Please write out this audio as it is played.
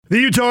The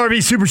Utah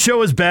RV Super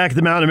Show is back at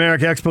the Mountain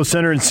America Expo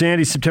Center in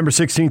Sandy, September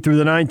 16th through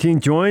the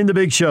 19th. Join the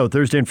big show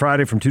Thursday and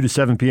Friday from 2 to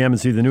 7 p.m.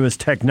 and see the newest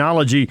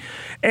technology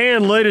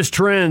and latest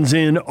trends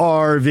in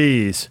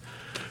RVs.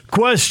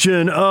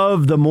 Question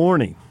of the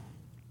morning.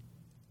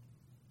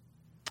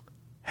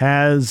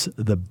 Has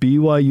the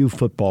BYU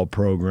football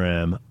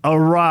program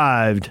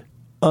arrived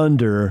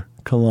under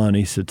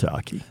Kalani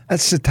Sitake?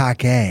 That's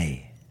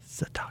Sitake.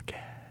 Sitake.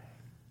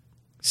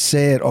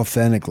 Say it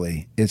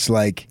authentically. It's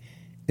like,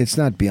 it's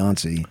not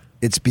Beyonce.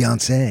 It's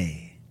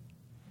Beyonce.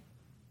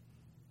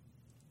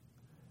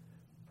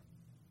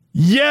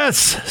 Yes,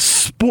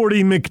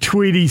 Sporty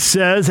McTweety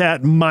says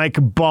at Mike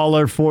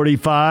Baller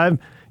 45.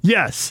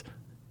 Yes,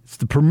 it's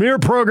the premier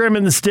program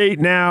in the state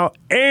now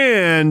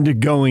and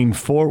going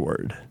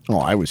forward. Oh,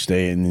 I would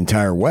stay in the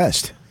entire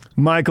West.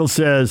 Michael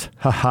says,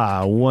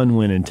 haha, 1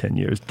 win in 10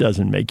 years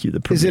doesn't make you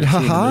the premier. Is it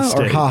team in the haha or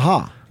state.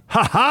 haha?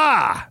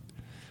 Ha-ha!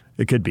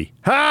 It could be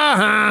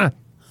ha-ha!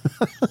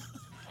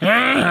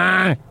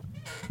 Ha-ha!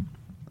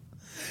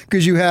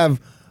 Because you have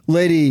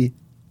Lady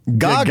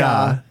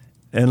Gaga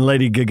and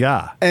Lady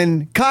Gaga.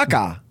 and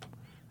Kaka.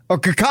 Or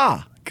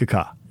Kaka.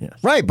 Kaka, yes.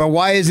 Right, but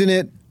why isn't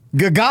it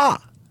Gaga?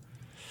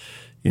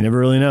 You never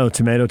really know.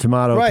 Tomato,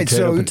 tomato, Right,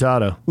 potato, so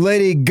potato.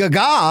 Lady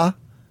Gaga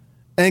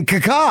and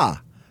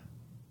Kaka.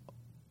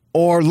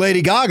 Or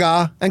Lady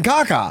Gaga and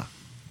Kaka.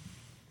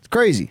 It's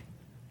crazy.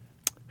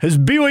 Has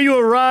BYU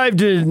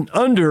arrived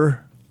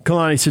under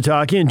Kalani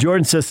Sitake? And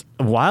Jordan says,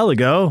 a while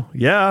ago.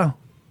 Yeah.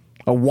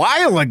 A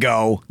while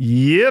ago.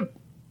 Yep.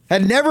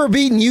 Had never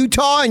beaten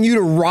Utah and you'd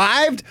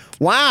arrived?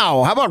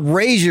 Wow, how about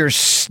raise your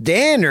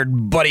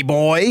standard, buddy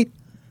boy?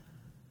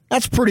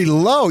 That's pretty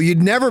low.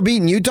 You'd never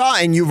beaten Utah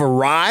and you've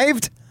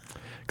arrived?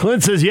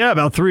 Clint says, yeah,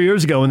 about 3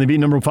 years ago when they beat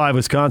number 5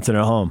 Wisconsin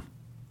at home.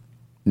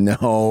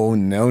 No.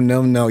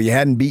 You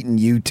hadn't beaten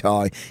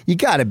Utah. You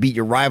got to beat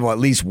your rival at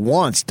least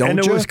once, don't And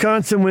the you?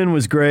 Wisconsin win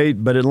was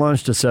great, but it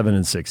launched a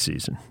 7-6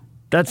 season.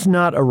 That's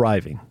not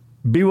arriving.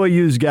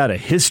 BYU's got a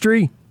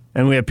history,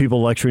 and we have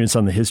people lecturing us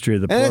on the history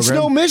of the program. And it's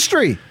no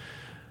mystery.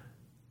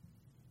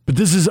 But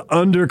this is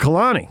under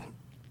Kalani.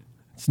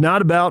 It's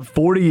not about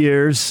 40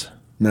 years.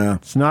 No.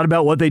 It's not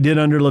about what they did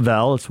under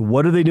Lavelle. It's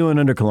what are they doing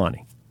under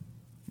Kalani?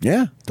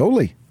 Yeah,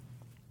 totally.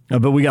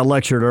 But we got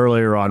lectured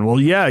earlier on. Well,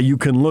 yeah, you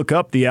can look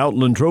up the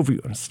Outland Trophy.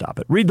 Stop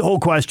it. Read the whole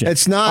question.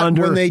 It's not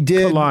under when they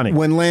did Kalani.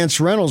 when Lance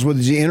Reynolds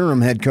was the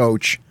interim head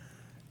coach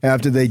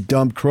after they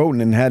dumped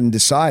Croton and hadn't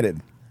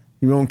decided.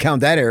 You don't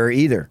count that era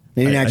either.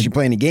 They didn't actually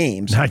play any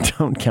games. I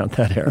don't count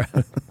that era.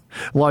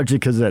 Largely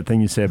because of that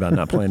thing you say about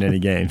not playing any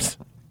games.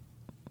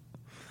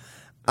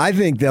 I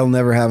think they'll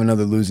never have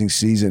another losing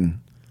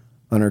season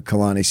under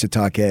Kalani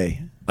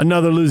Sitake.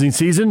 Another losing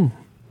season?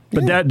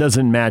 But that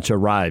doesn't match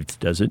arrived,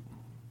 does it?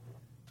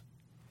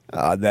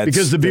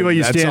 Because the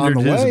BYU standard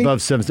is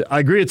above 7. I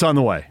agree it's on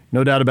the way.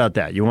 No doubt about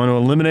that. You want to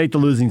eliminate the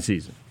losing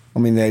season. I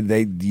mean,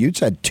 the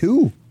Utes had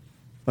 2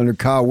 under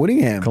Kyle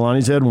Whittingham.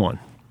 Kalani's had 1.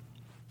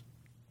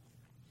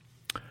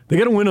 They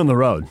got to win on the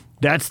road.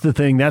 That's the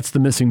thing. That's the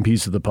missing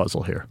piece of the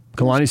puzzle here.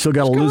 Kalani's still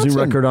got a losing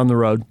record on the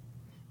road.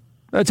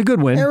 That's a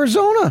good win.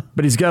 Arizona.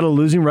 But he's got a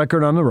losing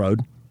record on the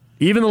road.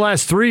 Even the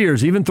last 3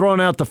 years, even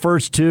throwing out the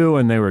first 2,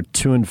 and they were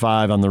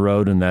 2-5 on the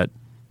road in that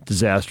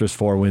disastrous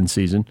 4-win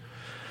season.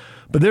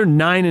 But they're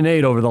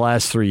 9-8 over the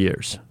last 3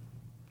 years.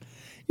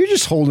 You're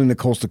just holding the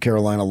Coastal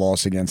Carolina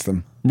loss against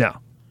them. No.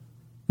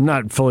 I'm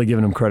not fully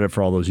giving them credit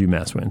for all those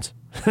UMass wins.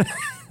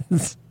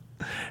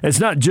 It's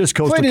not just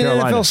Coastal Played in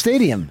Carolina. NFL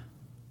Stadium.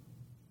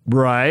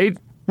 Right.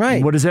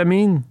 Right. What does that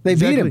mean? They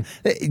beat him.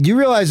 Do you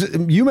realize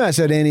UMass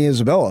had Andy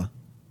Isabella?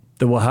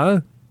 The what,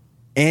 huh?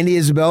 Andy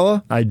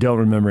Isabella? I don't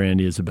remember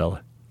Andy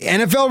Isabella.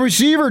 NFL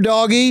receiver,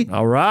 doggy.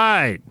 All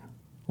right.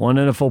 One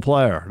NFL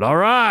player. All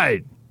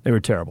right. They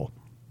were terrible.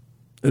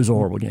 It was a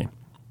horrible game.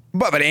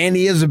 But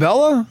Andy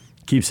Isabella?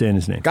 Keep saying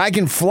his name. Guy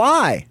can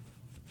fly.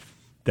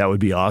 That would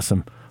be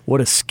awesome.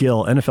 What a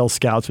skill. NFL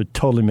scouts would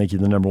totally make you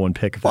the number 1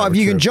 pick. If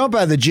you can jump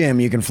out of the gym,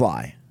 you can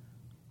fly.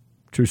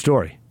 True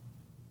story.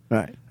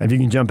 Right. If you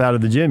can jump out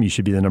of the gym, you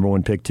should be the number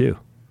 1 pick, too.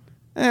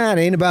 It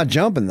ain't about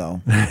jumping,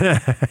 though.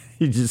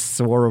 You just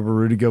swore over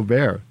Rudy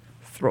Gobert.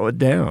 Throw it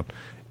down.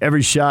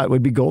 Every shot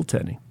would be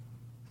goaltending.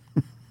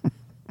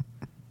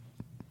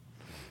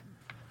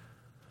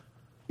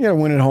 You got to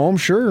win at home,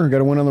 sure. You got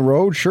to win on the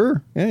road,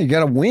 sure. Yeah, you got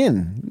to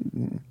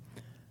win.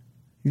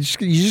 You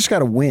just got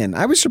to win.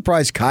 I was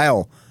surprised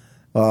Kyle,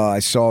 I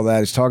saw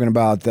that, is talking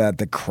about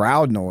the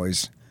crowd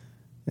noise.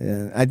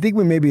 I think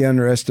we may be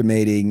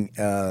underestimating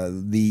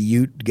the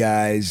Ute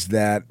guys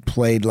that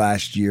played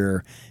last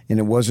year, and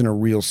it wasn't a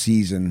real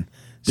season.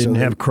 Didn't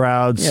have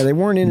crowds. Yeah, they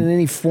weren't in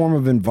any form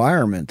of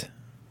environment.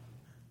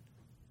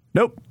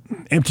 Nope.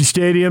 Empty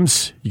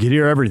stadiums. You could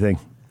hear everything.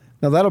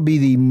 Now, that'll be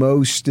the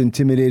most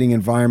intimidating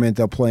environment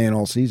they'll play in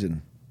all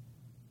season.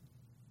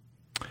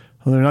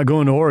 Well, they're not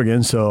going to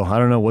Oregon, so I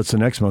don't know what's the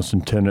next most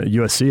intimidating.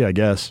 USC, I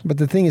guess. But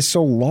the thing is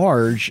so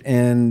large,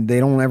 and they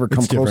don't ever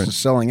come close to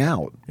selling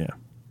out. Yeah.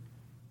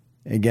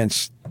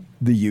 Against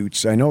the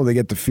Utes. I know they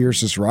get the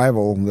fiercest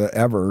rival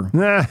ever,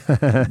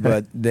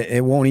 but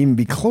it won't even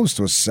be close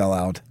to a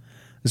sellout.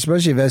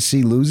 especially if SC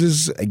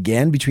loses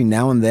again between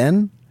now and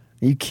then.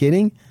 Are you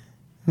kidding?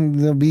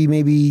 There'll be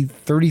maybe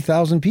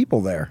 30,000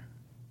 people there.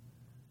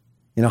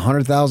 In a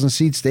 100,000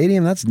 seat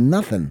stadium, that's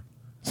nothing.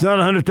 It's not a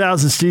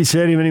 100,000 seat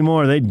stadium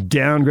anymore. They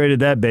downgraded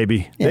that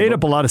baby. Yeah, they ate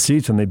up a lot of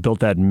seats when they built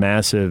that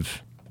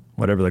massive,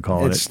 whatever they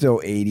call it. It's still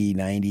 80,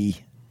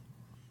 90.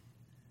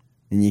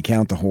 And you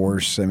count the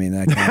horse. I mean,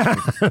 that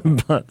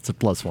counts. But it's a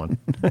 +1.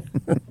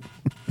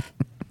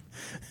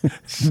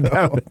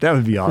 That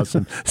would be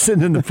awesome.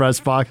 Sitting in the press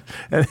box,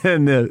 and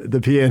then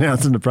the PA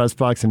announcer in the press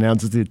box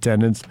announces the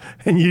attendance,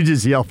 and you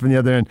just yell from the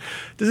other end,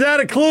 "Does that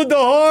include the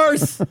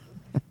horse?"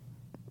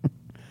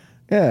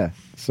 Yeah.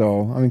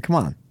 So, I mean, come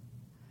on.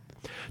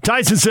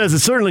 Tyson says it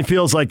certainly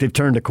feels like they've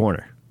turned a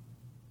corner.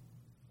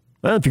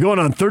 Well, if you're going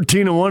on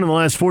 13-1 in the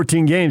last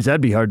 14 games,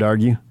 that'd be hard to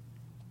argue.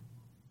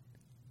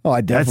 Oh,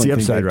 I definitely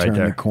That's the upside think they right turned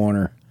there. the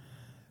corner.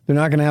 They're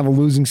not going to have a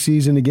losing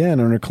season again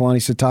under Kalani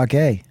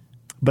Sitake.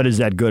 But is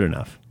that good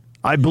enough?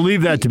 I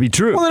believe that to be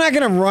true. Well, they're not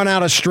going to run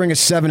out a string of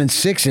 7 and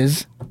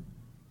 6s.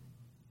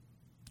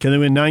 Can they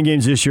win 9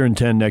 games this year and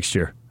 10 next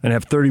year and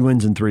have 30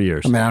 wins in 3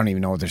 years? I mean, I don't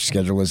even know what their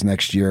schedule is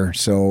next year.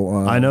 So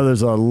I know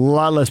there's a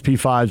lot less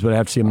P5s, but I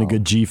have to see how many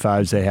good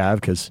G5s they have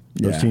because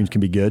those teams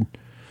can be good.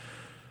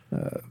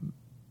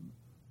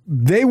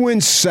 They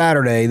win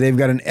Saturday. They've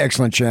got an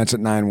excellent chance at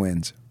 9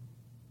 wins.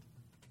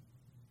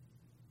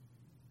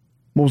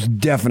 Most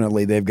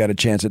definitely, they've got a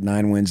chance at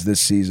 9 wins this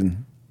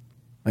season.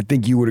 I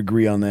think you would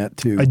agree on that,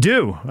 too. I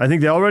do. I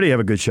think they already have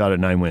a good shot at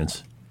 9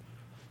 wins.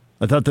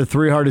 I thought the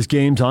 3 hardest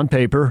games on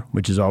paper,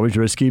 which is always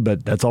risky,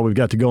 but that's all we've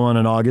got to go on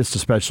in August,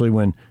 especially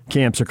when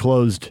camps are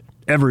closed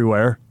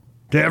everywhere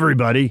to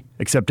everybody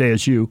except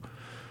ASU.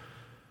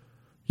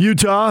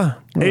 Utah,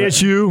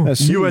 ASU,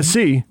 SC.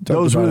 USC.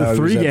 Those were the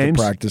 3 games.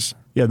 Practice.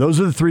 Yeah,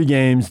 those are the 3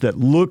 games that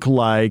look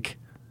like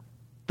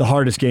the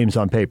hardest games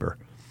on paper.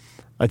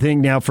 I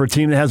think now for a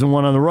team that hasn't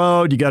won on the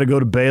road, you got to go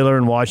to Baylor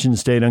and Washington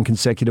State on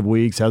consecutive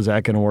weeks. How's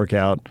that going to work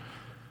out?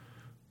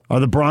 Are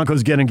the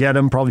Broncos going to get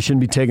them? Probably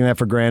shouldn't be taking that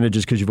for granted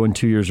just because you've won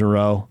 2 years in a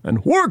row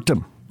and worked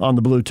them on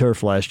the blue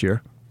turf last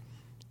year.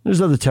 There's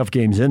other tough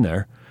games in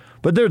there.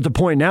 But they're at the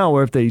point now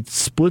where if they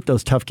split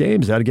those tough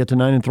games, they ought to get to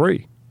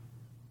 9-3.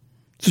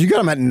 So you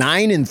got them at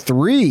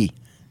 9-3.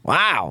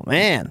 Wow,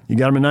 man. You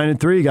got them at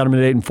 9-3, you got them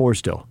at 8-4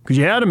 still. Because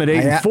you had them at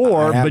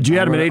 8-4, but you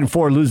had them at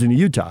 8-4 losing to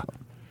Utah.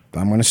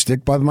 I'm going to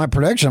stick by my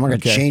prediction. I'm not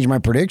going to change my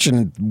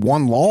prediction.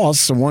 1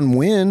 loss, 1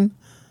 win.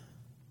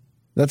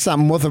 That's not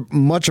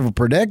much of a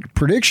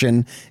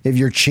prediction if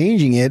you're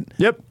changing it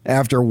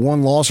after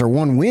 1 loss or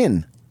 1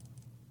 win.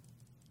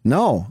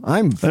 No,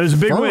 it was a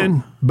big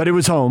win, but it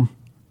was home,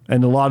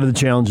 and a lot of the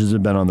challenges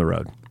have been on the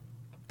road.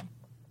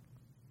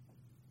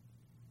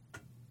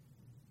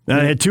 Now,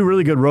 they had 2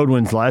 really good road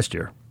wins last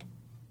year.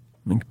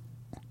 I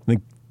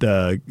think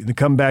the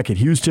comeback at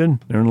Houston,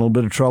 they're in a little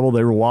bit of trouble.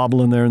 They were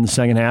wobbling there in the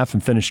second half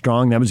and finished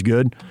strong. That was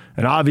good.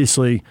 And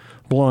obviously,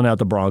 blowing out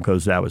the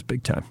Broncos, that was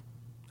big time.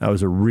 That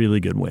was a really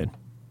good win.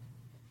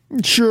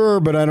 Sure,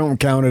 but I don't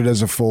count it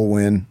as a full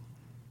win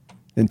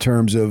in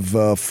terms of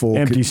full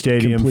empty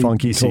stadium, complete,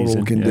 funky total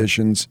season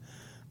conditions. Yeah.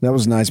 That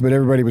was nice, but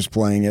everybody was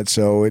playing it,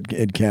 so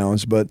it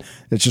counts. But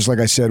it's just like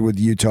I said with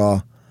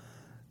Utah,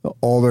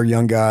 all their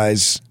young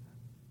guys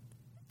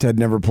had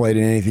never played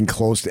in anything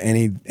close to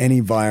any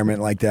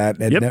environment like that.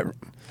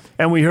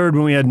 And we heard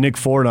when we had Nick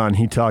Ford on,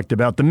 he talked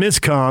about the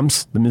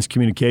miscomms, the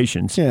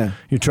miscommunications. Yeah.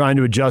 You're trying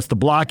to adjust the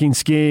blocking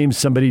scheme.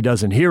 Somebody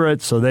doesn't hear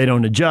it, so they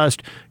don't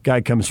adjust.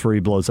 Guy comes free,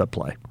 blows up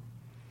play.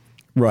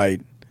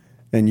 Right.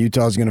 And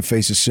Utah's going to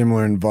face a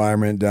similar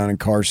environment down in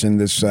Carson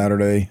this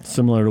Saturday.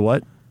 Similar to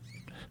what?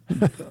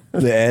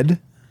 The Ed?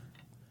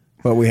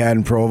 What we had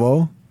in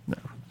Provo?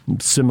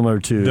 Similar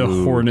to the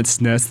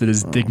Hornet's Nest that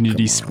is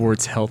Dignity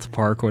Sports Health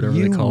Park, whatever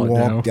they call it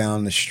now. You walk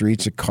down the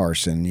streets of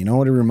Carson. You know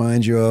what it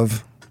reminds you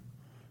of?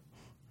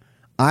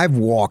 I've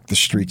walked the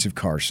streets of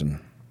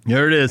Carson.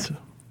 There it is.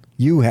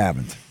 You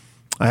haven't.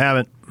 I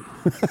haven't.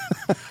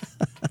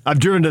 I've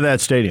driven to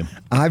that stadium.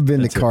 I've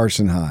been to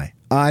Carson High.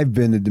 I've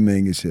been to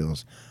Dominguez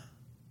Hills.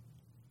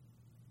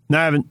 No,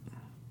 I haven't.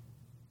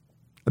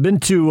 I've been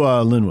to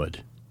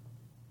Linwood.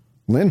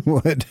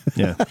 Linwood?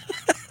 Yeah.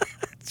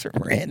 It's a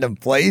random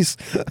place.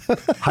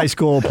 High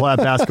school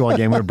basketball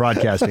game we were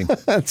broadcasting.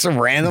 That's a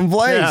random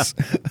place.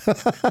 Yeah.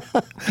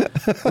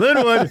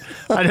 Linwood.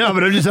 I know,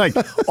 but I'm just like,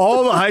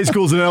 all the high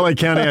schools in LA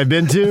County I've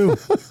been to,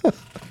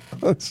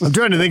 I'm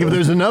trying to think if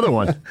there's another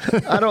one.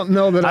 I don't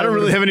know that I don't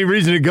really have any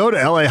reason to go to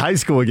LA high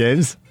school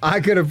games.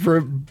 I could have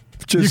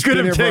just you could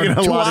been have here taken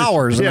for a 2 lot of,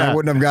 hours and I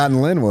wouldn't have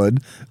gotten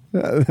Linwood.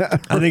 I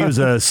think it was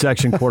a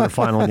section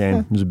quarterfinal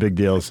game. It was a big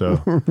deal.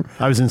 So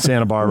I was in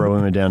Santa Barbara.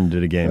 We went down and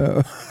did a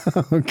game.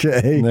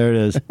 Okay. There it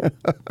is.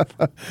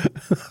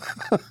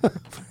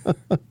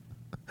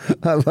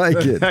 I like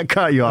it. That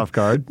caught you off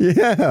guard.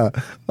 Yeah.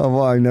 Oh,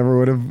 well, I never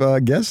would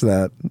have guessed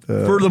that.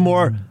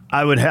 Furthermore,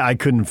 I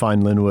couldn't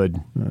find Linwood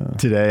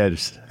today.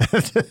 It's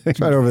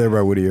right over there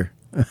by Whittier.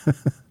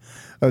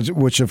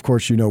 Which, of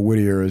course, you know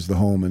Whittier is the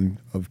home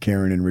of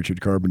Karen and Richard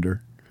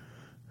Carpenter.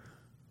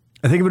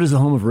 I think of it as the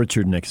home of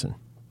Richard Nixon.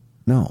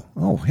 No.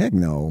 Oh, heck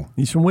no.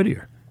 He's from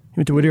Whittier. He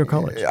went to Whittier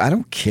College. I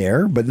don't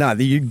care, but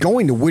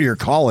going to Whittier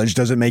College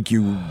doesn't make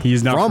you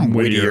He's not from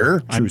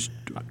Whittier.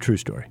 True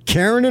story.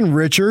 Karen and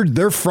Richard,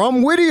 they're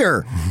from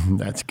Whittier.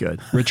 That's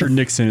good. Richard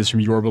Nixon is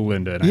from Yorba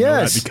Linda, and I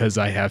know that because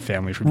I have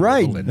family from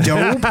Yorba Linda.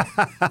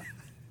 Dope.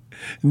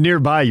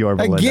 Nearby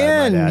Yorba Linda.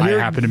 Again, I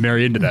happen to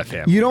marry into that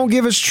family. You don't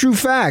give us true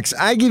facts.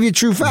 I give you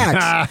true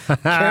facts.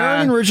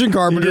 Karen and Richard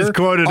Carpenter You just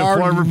quoted a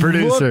former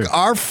producer.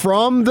 Are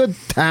from the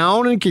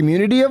town and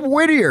community of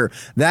Whittier.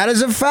 That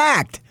is a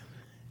fact.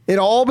 It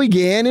all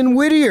began in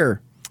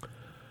Whittier.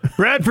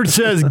 Bradford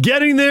says,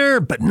 getting there,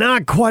 but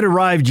not quite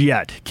arrived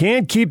yet.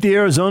 Can't keep the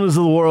Arizonas of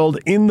the world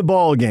in the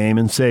ball game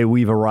and say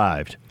we've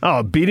arrived.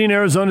 Oh, beating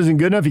Arizona isn't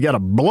good enough. You got to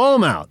blow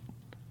them out.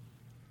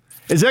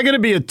 Is that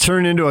going to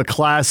turn into a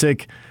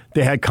classic?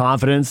 They had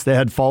confidence. They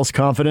had false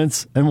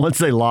confidence. And once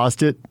they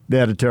lost it, they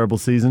had a terrible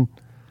season.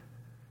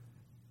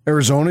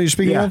 Arizona, you're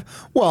speaking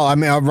of? Well, I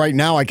mean, right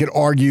now I could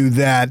argue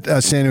that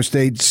San Jose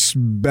State's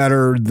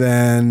better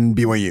than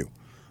BYU.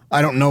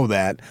 I don't know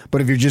that.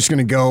 But if you're just going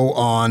to go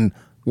on,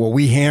 well,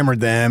 we hammered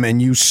them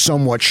and you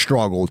somewhat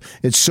struggled.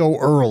 It's so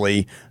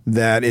early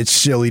that it's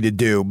silly to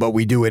do, but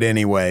we do it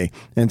anyway.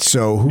 And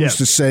so who's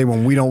to say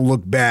when we don't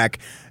look back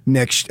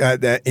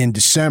in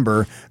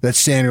December that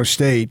San Jose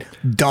State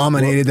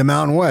dominated the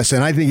Mountain West?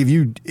 And I think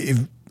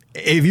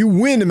if you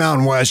win the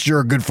Mountain West, you're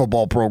a good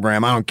football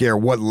program. I don't care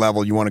what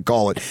level you want to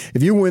call it.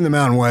 If you win the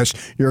Mountain West,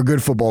 you're a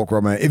good football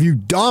program. If you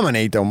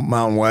dominate the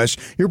Mountain West,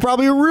 you're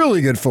probably a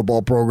really good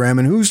football program.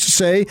 And who's to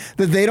say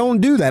that they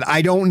don't do that?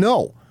 I don't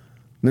know.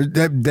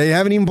 They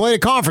haven't even played a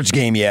conference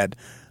game yet,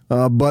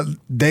 but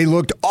they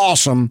looked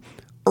awesome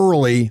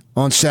early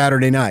on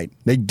Saturday night.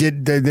 They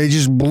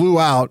just blew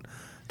out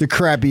the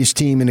crappiest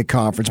team in the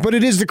conference. But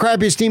it is the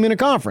crappiest team in the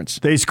conference.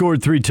 They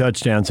scored 3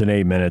 touchdowns in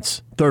 8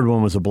 minutes. Third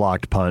one was a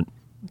blocked punt.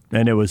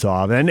 And it was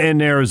off.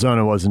 And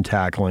Arizona wasn't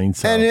tackling.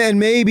 So. And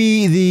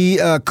maybe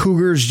the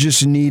Cougars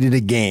just needed a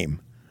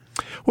game.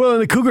 Well,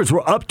 and the Cougars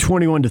were up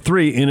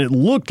 21-3, and it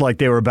looked like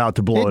they were about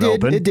to blow it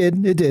open. It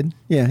did.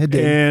 Yeah, it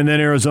did. And then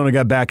Arizona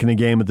got back in the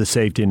game with the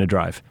safety and the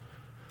drive.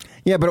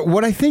 Yeah, but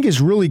what I think is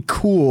really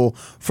cool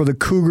for the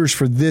Cougars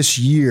for this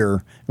year,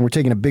 and we're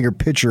taking a bigger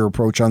picture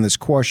approach on this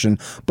question,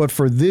 but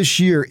for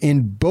this year,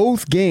 in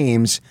both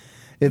games,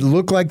 it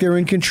looked like they're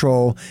in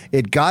control.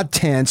 It got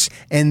tense,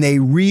 and they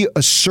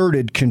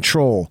reasserted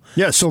control.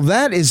 Yes. So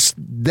that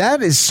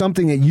is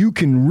something that you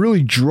can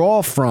really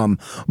draw from.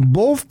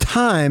 Both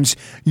times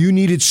you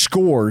needed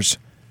scores,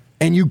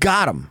 and you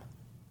got them.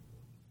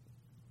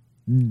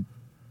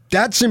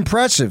 That's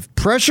impressive.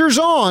 Pressure's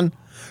on,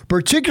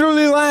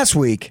 particularly last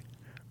week,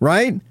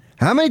 right?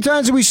 How many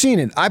times have we seen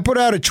it? I put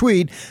out a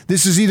tweet,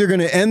 this is either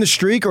going to end the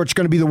streak or it's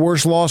going to be the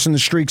worst loss in the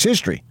streak's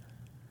history.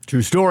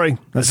 True story.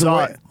 That's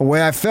the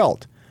way I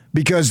felt.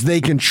 Because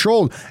they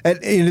controlled, and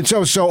it's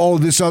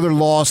this other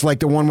loss, like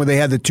the one where they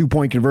had the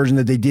 2-point conversion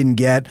that they didn't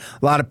get.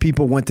 A lot of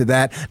people went to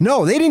that.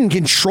 No, they didn't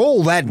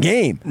control that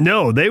game.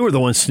 No, they were the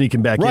ones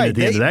sneaking back in at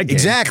the end of that game.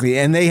 Exactly,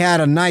 and they had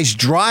a nice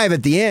drive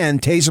at the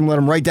end. Taysom let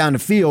them right down the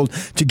field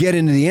to get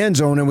into the end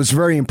zone. It was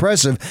very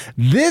impressive.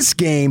 This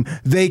game,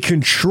 they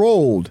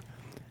controlled.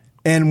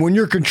 And when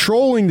you're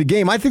controlling the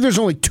game, I think there's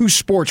only 2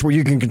 sports where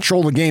you can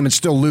control the game and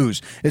still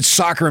lose. It's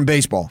soccer and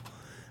baseball.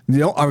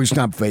 It's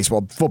not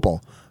baseball,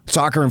 football.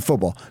 Soccer and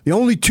football. The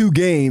only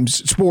 2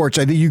 sports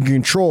I think you can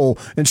control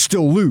and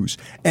still lose.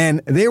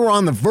 And they were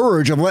on the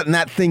verge of letting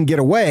that thing get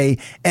away,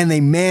 and they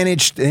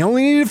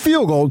only needed a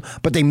field goal,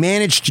 but they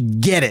managed to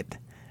get it.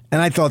 And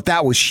I thought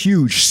that was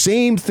huge.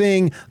 Same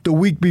thing the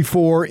week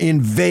before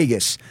in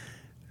Vegas.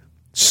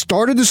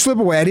 Started to slip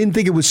away. I didn't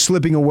think it was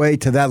slipping away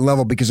to that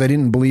level because I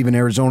didn't believe in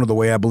Arizona the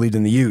way I believed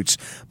in the Utes.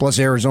 Plus,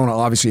 Arizona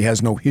obviously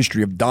has no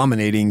history of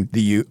dominating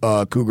the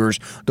Cougars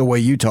the way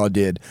Utah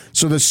did.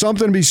 So there's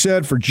something to be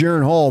said for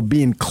Jaren Hall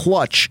being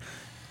clutch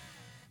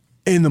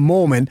in the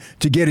moment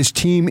to get his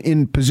team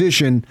in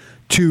position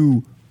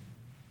to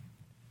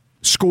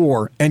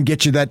score and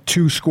get you that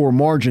 2-score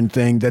margin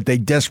thing that they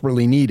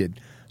desperately needed.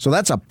 So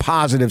that's a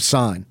positive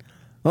sign.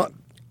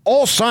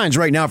 All signs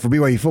right now for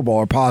BYU football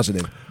are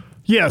positive.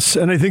 Yes,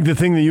 and I think the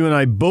thing that you and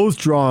I both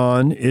draw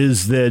on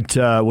is that,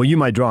 you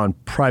might draw on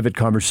private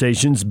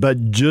conversations,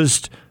 but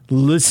just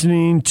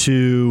listening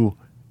to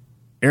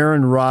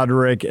Aaron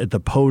Roderick at the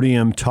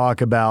podium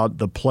talk about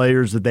the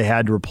players that they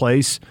had to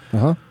replace.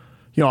 Uh-huh.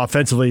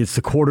 Offensively, it's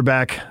the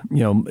quarterback,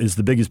 is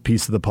the biggest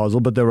piece of the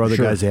puzzle, but there were other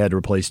guys they had to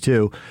replace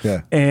too.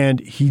 Yeah. And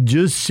he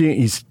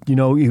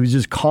was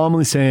just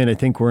calmly saying, I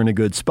think we're in a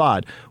good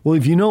spot. Well,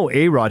 if you know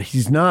A-Rod,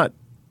 he's not...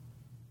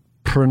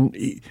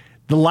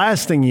 The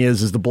last thing he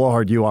is the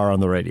blowhard you are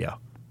on the radio.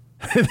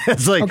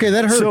 That's like, okay,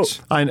 that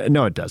hurts.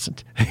 No, it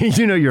doesn't.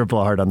 You're a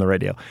blowhard on the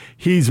radio.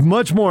 He's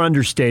much more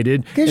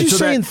understated. Can't you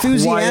say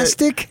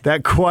enthusiastic?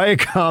 That quiet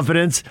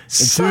confidence,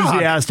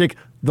 enthusiastic,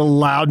 the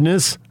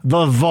loudness,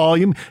 the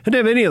volume. I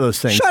didn't have any of those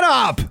things. Shut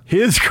up!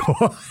 His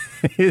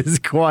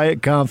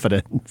quiet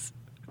confidence.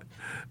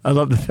 I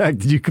love the fact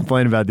that you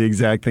complain about the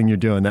exact thing you're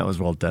doing. That was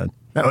well done.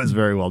 That was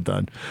very well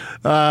done.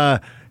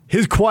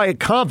 His quiet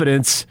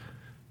confidence,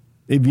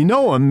 if you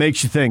know him,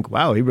 makes you think,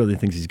 wow, he really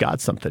thinks he's got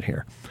something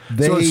here.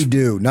 They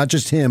do, not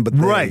just him, but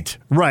they.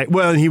 Right.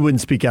 Well, and he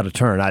wouldn't speak out of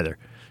turn either.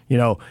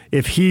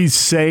 If he's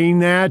saying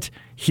that,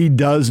 he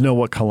does know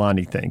what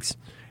Kalani thinks.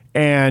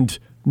 And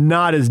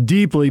not as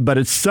deeply, but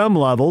at some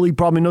level, he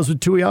probably knows what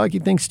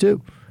Tuiaki thinks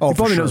too. He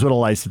probably knows what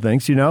Elisa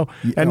thinks,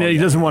 And he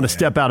doesn't want to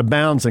step out of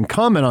bounds and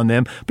comment on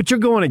them, but you're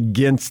going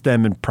against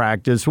them in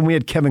practice. When we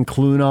had Kevin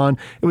Clune on,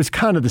 it was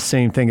kind of the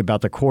same thing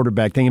about the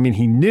quarterback thing. I mean,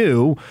 he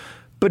knew,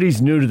 but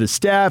he's new to the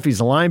staff.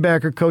 He's a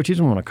linebacker coach. He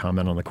doesn't want to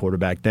comment on the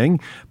quarterback thing.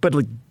 But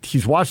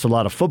he's watched a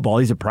lot of football.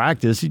 He's at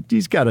practice.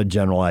 He's got a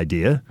general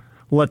idea.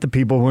 Let the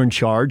people who are in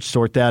charge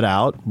sort that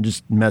out and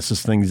just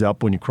messes things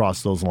up when you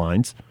cross those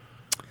lines.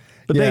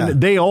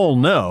 But they all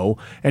know,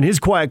 and his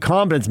quiet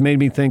confidence made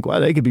me think, well,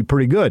 they could be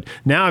pretty good.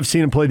 Now I've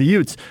seen him play the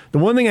Utes. The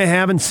one thing I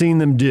haven't seen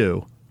them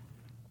do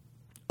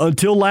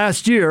until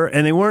last year,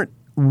 and they weren't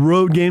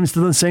road games to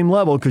the same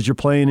level because you're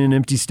playing in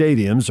empty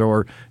stadiums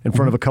or in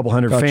front of a couple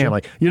hundred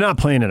family. You're not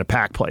playing in a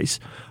packed place.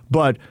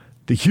 But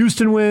the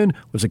Houston win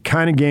was a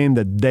kind of game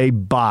that they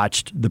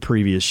botched the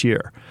previous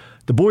year.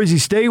 The Boise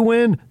State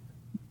win,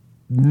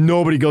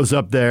 nobody goes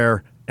up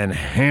there and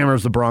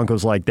hammers the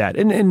Broncos like that.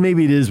 And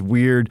maybe it is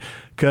weird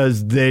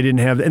because they didn't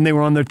have, and they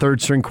were on their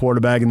third-string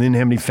quarterback and they didn't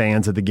have any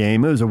fans at the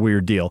game. It was a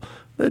weird deal.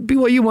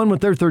 BYU won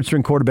with their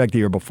third-string quarterback the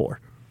year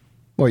before.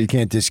 Well, you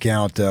can't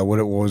discount what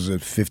it was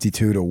at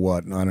 52 to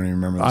what? I don't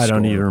even remember. I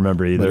don't even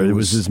remember either. It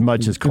was as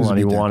much as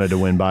Kalani wanted to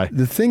win by.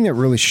 The thing that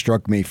really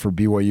struck me for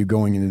BYU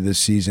going into this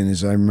season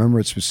is, I remember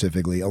it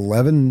specifically,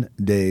 11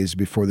 days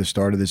before the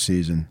start of the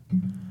season,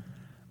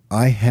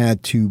 I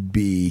had to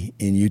be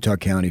in Utah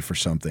County for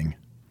something.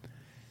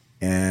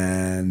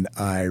 And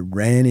I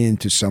ran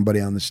into somebody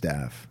on the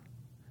staff,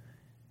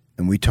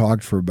 and we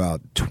talked for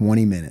about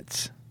 20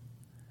 minutes.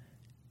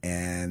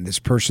 And this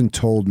person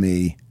told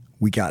me,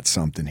 we got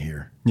something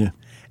here. Yeah.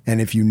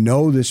 And if you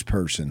know this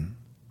person,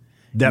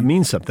 that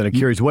means something. It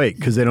carries weight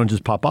because they don't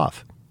just pop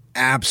off.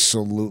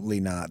 Absolutely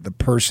not. The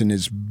person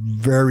is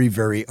very,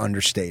 very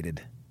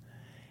understated.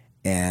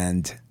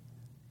 And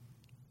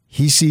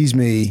he sees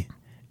me,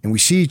 and we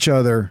see each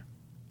other,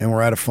 and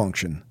we're at a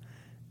function.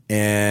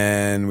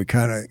 And we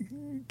kind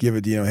of give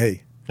it,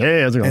 hey.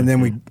 Hey, how's it going? And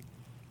then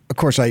of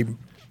course, I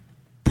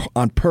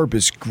on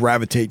purpose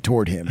gravitate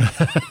toward him.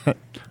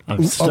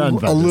 I'm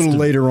stunned a little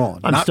later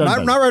on.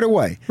 I'm not right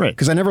away. Right.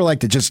 Because I never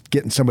like to just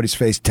get in somebody's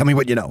face, tell me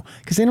what you know.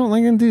 Because they don't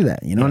like to do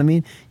that. You know what I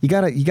mean? You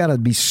gotta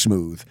be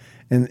smooth.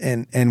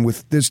 And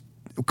with this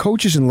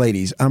coaches and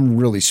ladies, I'm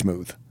really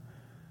smooth.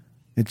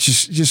 It's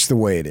just the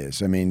way it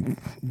is. I mean,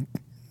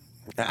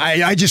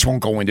 I just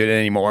won't go into it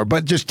anymore,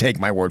 but just take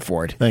my word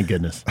for it. Thank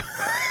goodness.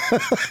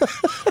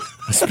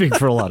 I speak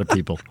for a lot of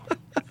people.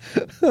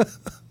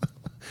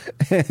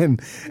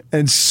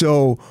 And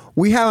so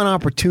we have an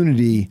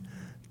opportunity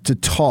to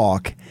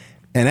talk,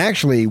 and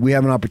actually we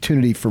have an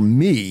opportunity for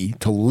me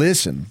to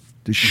listen,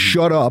 to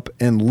shut up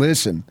and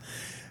listen,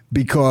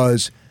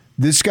 because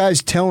this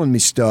guy's telling me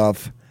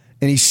stuff,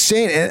 and he's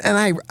saying, and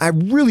I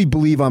really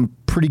believe I'm a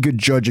pretty good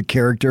judge of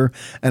character,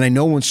 and I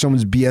know when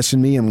someone's BSing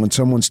me and when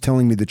someone's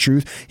telling me the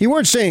truth. He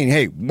weren't saying,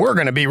 hey, we're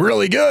going to be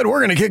really good, we're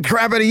going to kick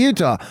crap out of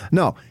Utah.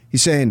 No,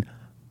 he's saying,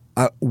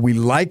 we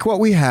like what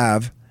we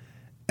have,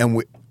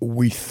 and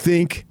we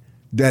think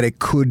that it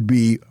could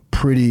be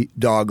pretty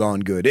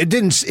doggone good.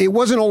 It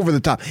wasn't over the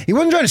top. He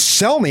wasn't trying to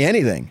sell me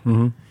anything.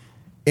 Mm-hmm.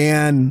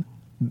 And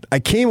I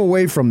came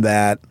away from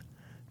that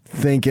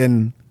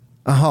thinking,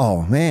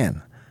 oh,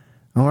 man,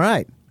 all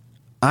right,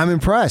 I'm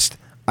impressed.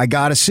 I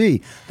got to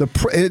see.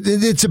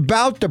 It's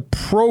about the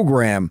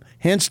program,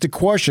 hence the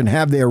question,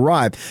 have they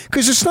arrived?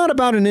 Because it's not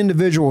about an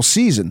individual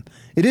season.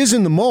 It is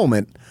in the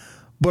moment,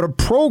 but a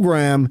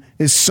program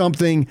is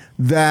something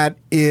that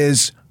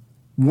is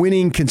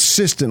winning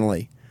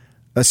consistently.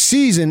 A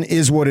season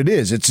is what it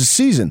is. It's a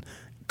season.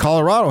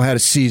 Colorado had a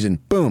season.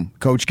 Boom.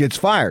 Coach gets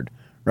fired,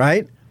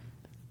 right?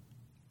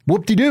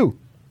 Whoop-de-doo.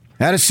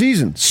 Had a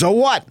season. So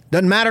what?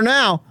 Doesn't matter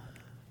now.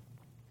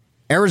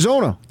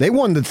 Arizona, they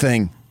won the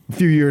thing a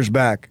few years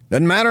back.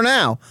 Doesn't matter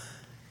now.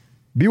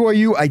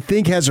 BYU, I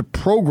think, has a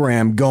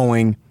program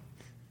going,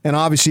 and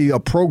obviously a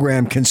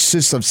program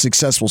consists of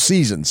successful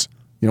seasons.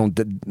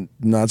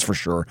 That's for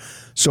sure.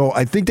 So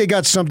I think they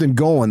got something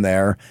going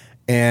there,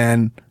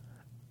 and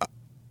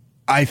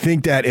I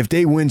think that if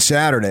they win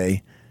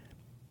Saturday,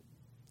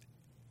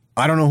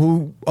 I don't know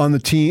who on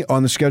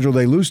the schedule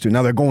they lose to.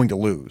 Now they're going to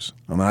lose.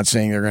 I'm not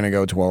saying they're going to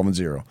go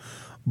 12-0,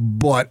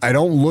 but I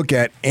don't look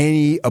at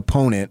any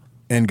opponent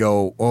and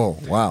go, oh,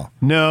 wow.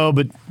 No,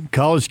 but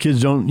college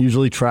kids don't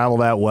usually travel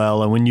that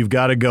well, and when you've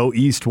got to go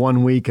east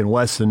one week and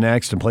west the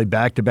next and play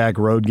back-to-back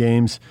road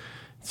games,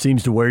 it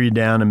seems to wear you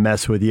down and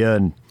mess with you.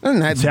 And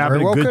it's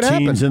happened to good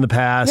teams in the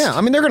past. Yeah,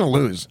 I mean, they're going to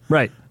lose.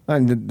 Right.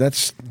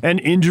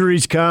 And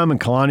injuries come, and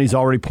Kalani's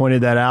already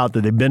pointed that out,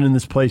 that they've been in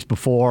this place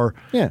before.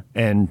 Yeah.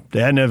 And they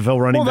had an NFL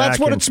running back. Well, that's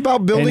what it's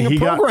about, building a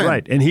program.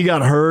 Right. And he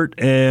got hurt,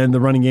 and the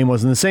running game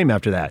wasn't the same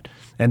after that.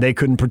 And they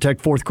couldn't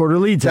protect fourth quarter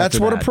leads after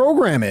that. That's what a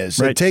program is.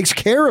 Right. It takes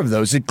care of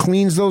those. It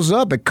cleans those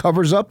up. It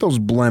covers up those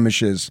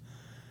blemishes.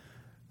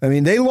 I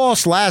mean, they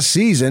lost last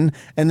season,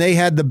 and they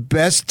had the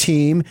best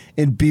team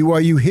in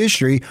BYU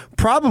history,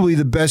 probably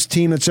the best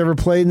team that's ever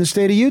played in the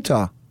state of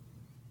Utah.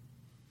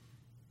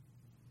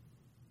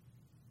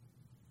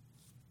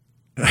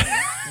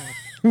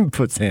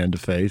 Puts hand to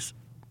face.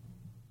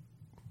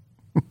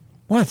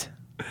 What?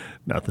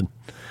 Nothing.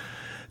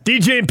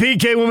 DJ and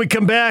PK, when we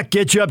come back,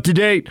 get you up to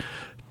date.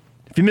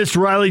 If you missed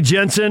Riley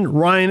Jensen,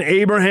 Ryan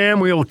Abraham,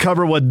 we will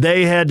cover what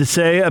they had to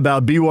say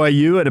about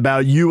BYU and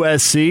about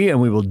USC,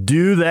 and we will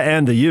do that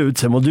and the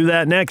Utes, and we'll do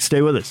that next.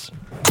 Stay with us.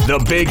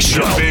 The Big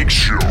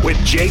Show, with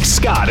Jake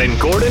Scott and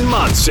Gordon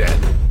Monson.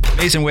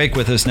 Mason Wake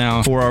with us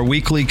now for our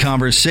weekly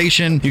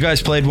conversation. You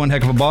guys played one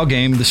heck of a ball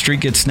game. The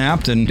streak gets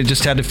snapped, and it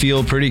just had to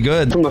feel pretty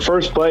good. From the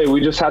first play,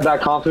 we just had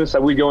that confidence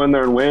that we go in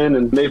there and win,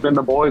 and they've been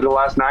the bully the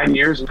last 9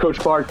 years. And Coach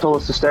Clark told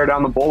us to stare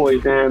down the bully,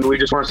 and we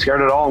just weren't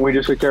scared at all, and we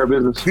just took care of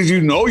business. Did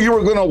you know you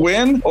were going to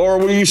win, or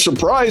were you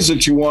surprised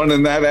that you won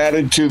and that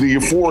added to the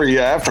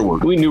euphoria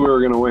afterward? We knew we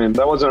were going to win.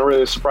 That wasn't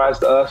really a surprise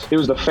to us. It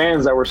was the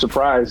fans that were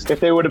surprised. If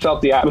they would have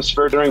felt the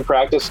atmosphere during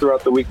practice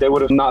throughout the week, they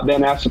would have not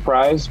been as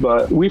surprised,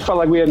 but we felt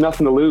like we had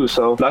nothing to lose,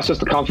 so that's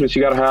just the confidence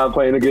you got to have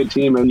playing a good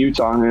team in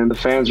Utah, and the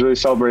fans really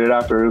celebrated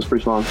after. It was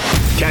pretty fun.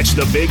 Catch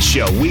the Big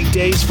Show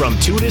weekdays from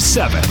 2 to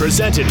 7,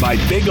 presented by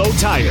Big O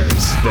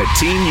Tires, the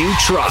team you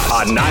trust,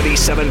 on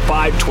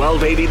 97.5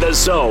 1280 The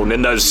Zone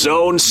and the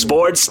Zone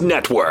Sports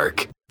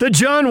Network. The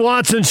John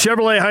Watson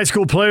Chevrolet High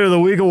School Player of the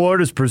Week Award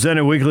is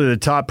presented weekly to the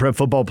top prep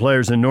football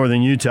players in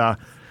northern Utah.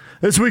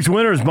 This week's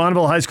winner is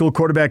Bonneville High School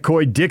quarterback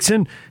Coy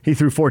Dixon. He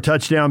threw 4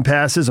 touchdown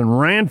passes and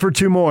ran for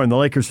 2 more in the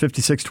Lakers'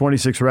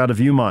 56-26 rout of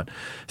Viewmont.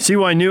 See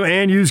why new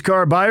and used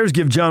car buyers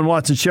give John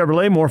Watson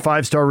Chevrolet more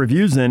 5-star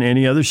reviews than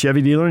any other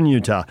Chevy dealer in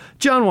Utah.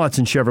 John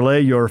Watson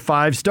Chevrolet, your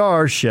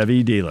 5-star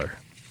Chevy dealer.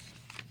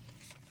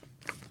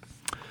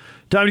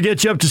 Time to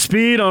get you up to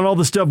speed on all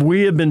the stuff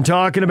we have been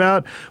talking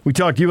about. We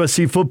talked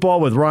USC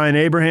football with Ryan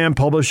Abraham,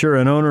 publisher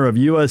and owner of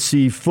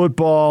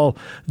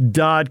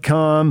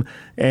USCFootball.com,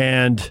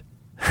 and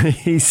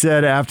he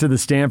said after the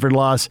Stanford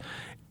loss,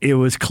 it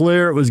was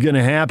clear it was going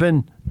to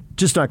happen.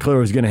 Just not clear it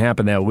was going to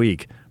happen that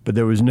week. But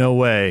there was no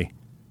way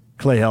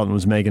Clay Helton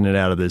was making it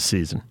out of this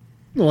season.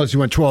 Unless he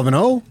went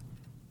 12-0.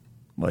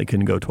 Well, he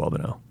couldn't go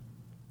 12-0.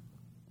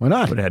 Why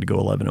not? Would have had to go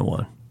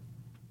 11-1.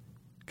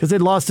 Because they'd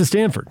lost to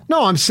Stanford.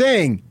 No, I'm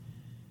saying,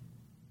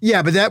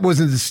 yeah, but that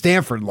wasn't the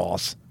Stanford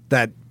loss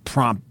that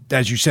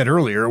as you said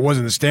earlier, it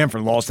wasn't the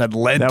Stanford loss that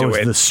led to it. That was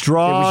the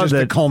straw it was just that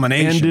the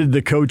culmination. Ended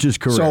the coach's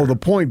career. So the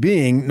point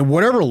being,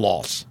 whatever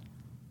loss,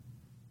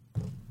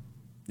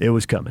 it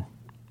was coming.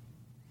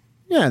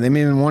 Yeah, they've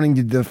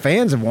been the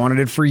fans have wanted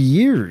it for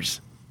years.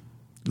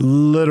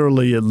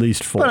 Literally at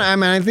least 4. But I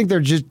mean, I think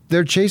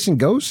they're chasing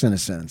ghosts in a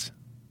sense.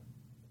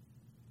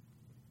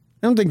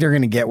 I don't think they're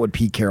going to get what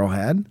Pete Carroll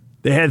had.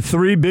 They had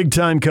 3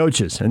 big-time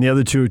coaches, and the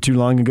other 2 are too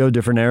long ago,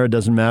 different era,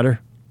 doesn't matter.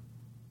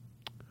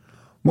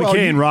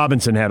 McKay and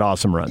Robinson had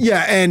awesome runs.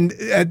 Yeah, and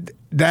at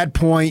that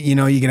point, you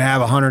can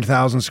have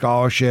 100,000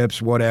 scholarships,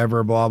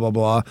 whatever, blah, blah,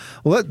 blah.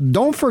 Well,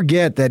 don't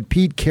forget that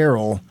Pete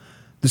Carroll,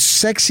 the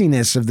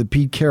sexiness of the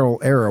Pete Carroll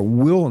era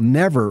will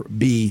never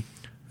be.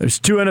 There's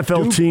 2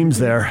 NFL teams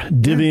there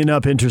divvying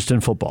up interest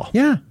in football.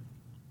 Yeah.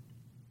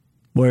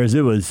 Whereas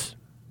it was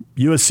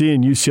USC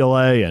and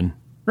UCLA, and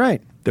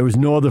right. There was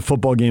no other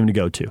football game to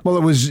go to. Well,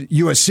 it was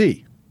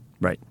USC.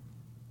 Right.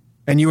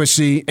 And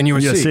USC and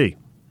USC. USC.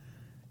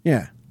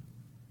 Yeah.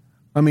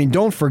 I mean,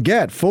 don't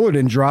forget,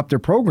 Fullerton dropped their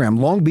program.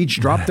 Long Beach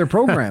dropped their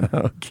program.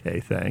 Okay,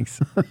 thanks.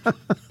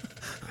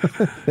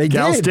 They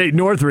Cal did. State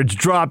Northridge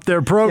dropped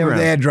their program. Yeah,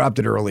 they had dropped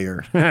it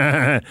earlier.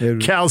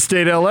 Cal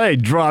State LA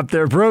dropped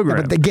their program.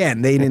 Yeah, but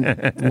again, they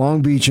didn't.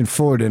 Long Beach and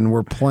Fullerton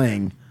were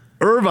playing.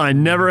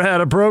 Irvine never had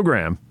a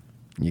program.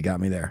 You got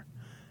me there.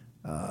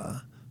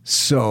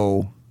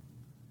 So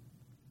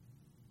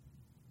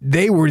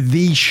they were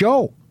the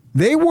show.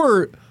 They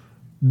were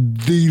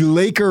the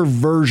Laker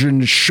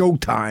version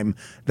Showtime.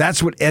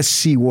 That's what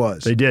SC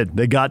was. They did.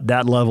 They got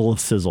that level of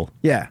sizzle.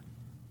 Yeah.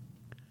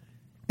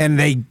 And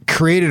they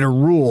created a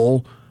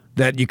rule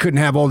that you couldn't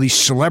have all these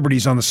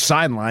celebrities on the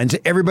sidelines.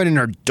 Everybody and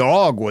their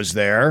dog was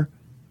there.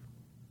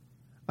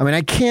 I mean,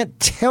 I can't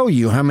tell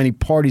you how many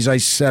parties I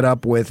set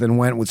up with and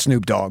went with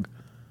Snoop Dogg.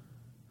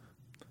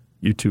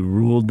 You two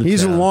ruled the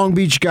He's town. a Long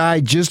Beach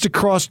guy just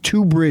across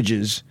 2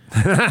 bridges.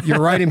 You're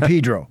right in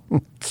Pedro.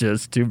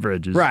 Just 2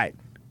 bridges. Right.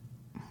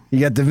 You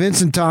got the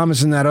Vincent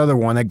Thomas and that other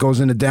one that goes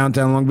into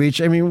downtown Long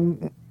Beach. I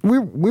mean, we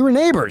were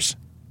neighbors.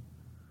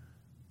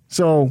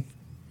 So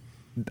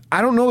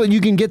I don't know that you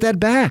can get that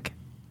back.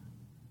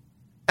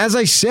 As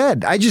I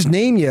said, I just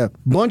named you a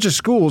bunch of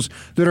schools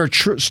that are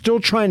still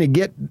trying to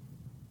get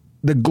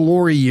the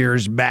glory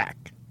years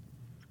back.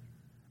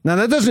 Now,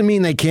 that doesn't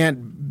mean they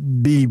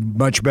can't be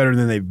much better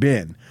than they've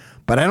been,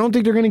 but I don't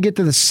think they're going to get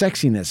to the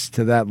sexiness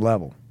to that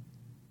level.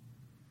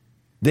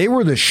 They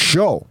were the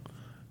show.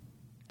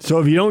 So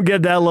if you don't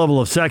get that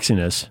level of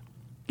sexiness,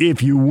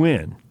 if you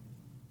win,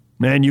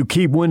 man, you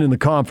keep winning the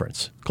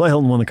conference. Clay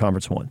Helton won the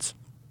conference once.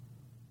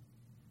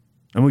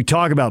 And we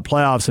talk about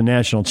playoffs and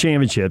national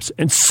championships,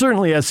 and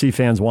certainly SC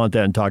fans want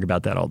that and talk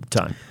about that all the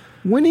time.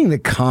 Winning the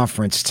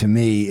conference to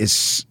me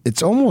it's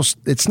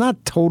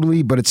not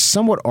totally, but it's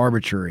somewhat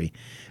arbitrary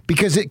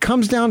because it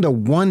comes down to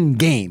one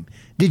game.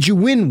 Did you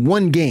win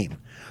one game?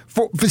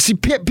 See,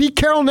 Pete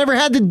Carroll never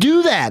had to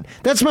do that.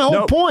 That's my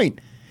whole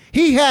point.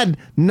 He had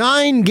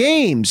 9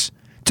 games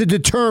to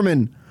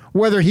determine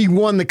whether he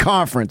won the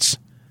conference.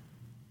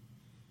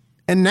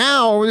 And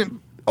now,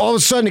 all of a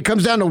sudden, it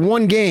comes down to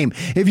one game.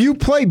 If you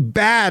play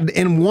bad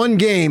in one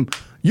game,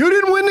 you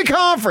didn't win the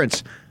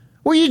conference.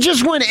 Well, you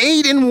just went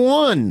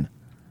 8-1.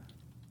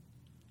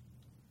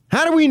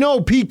 How do we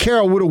know Pete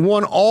Carroll would have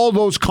won all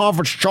those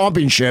conference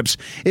championships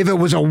if it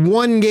was a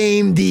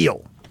one-game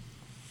deal?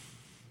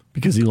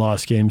 Because he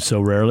lost games so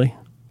rarely.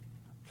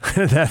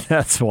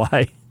 That's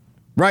why.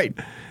 Right.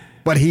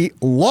 But he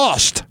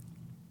lost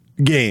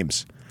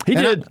games. He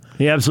did.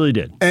 He absolutely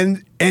did.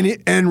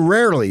 And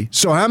rarely.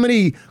 So how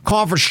many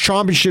conference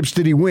championships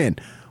did he win?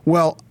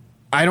 Well,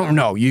 I don't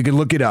know. You can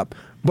look it up.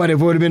 But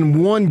if it would have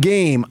been one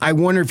game, I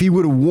wonder if he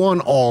would have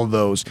won all of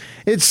those.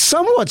 It's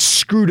somewhat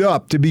screwed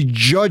up to be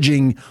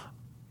judging.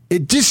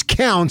 It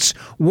discounts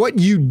what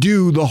you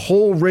do the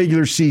whole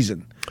regular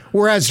season.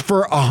 Whereas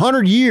for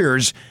 100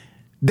 years,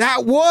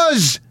 that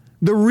was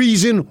the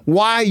reason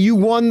why you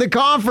won the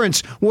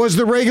conference, was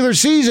the regular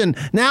season.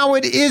 Now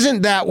it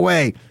isn't that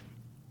way.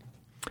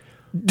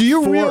 Do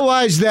you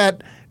realize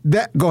that?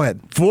 Go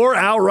ahead. 4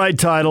 outright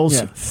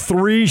titles,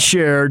 3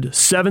 shared,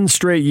 7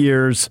 straight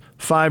years,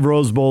 5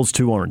 Rose Bowls,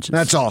 2 oranges.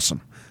 That's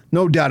awesome.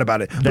 No doubt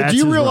about it. But do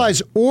you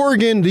realize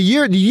Oregon, the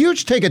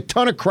Utes take a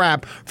ton of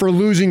crap for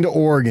losing to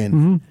Oregon.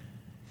 Mm-hmm.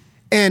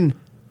 And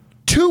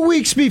 2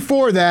 weeks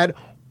before that,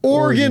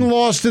 Oregon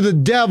lost to the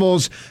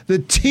Devils, the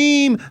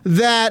team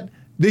that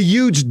the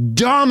Utes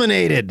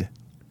dominated.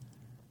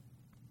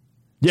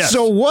 Yes.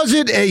 So was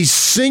it a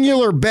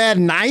singular bad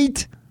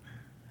night?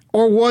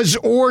 Or was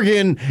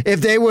Oregon,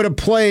 if they would have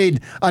played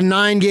a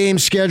 9-game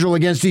schedule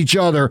against each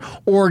other,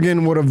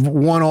 Oregon would have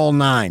won all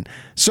 9?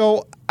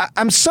 So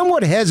I'm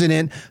somewhat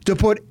hesitant to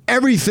put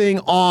everything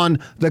on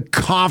the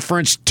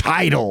conference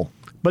title.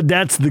 But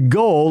that's the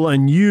goal,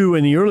 and you,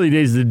 in the early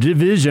days of the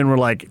division, were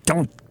like,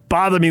 don't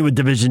bother me with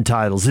division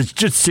titles. It's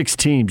just 6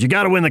 teams. You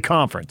got to win the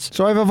conference.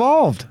 So I've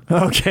evolved.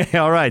 Okay,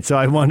 all right. So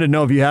I wanted to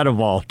know if you had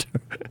evolved.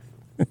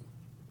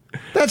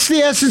 That's the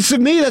essence of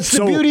me. That's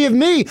the beauty of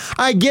me.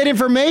 I get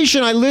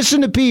information. I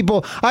listen to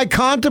people. I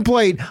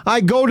contemplate.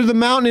 I go to the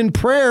mountain in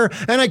prayer,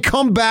 and I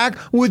come back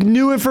with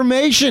new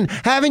information.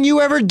 Haven't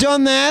you ever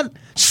done that,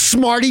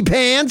 smarty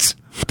pants?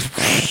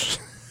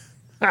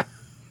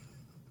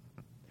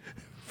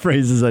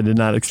 Phrases I did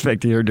not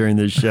expect to hear during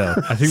this show.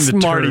 I think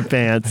smarty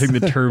pants. I think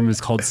the term is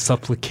called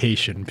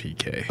supplication,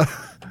 PK.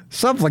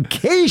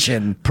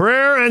 Supplication?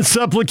 Prayer and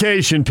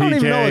supplication, PK. I don't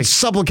even know what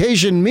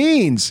supplication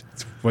means.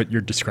 It's what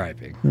you're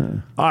describing.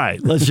 All right,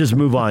 let's just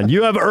move on.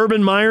 You have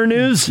Urban Meyer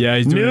news? Yeah,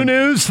 he's new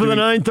news for the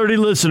 930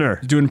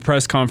 listener. Doing a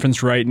press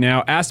conference right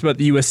now. Asked about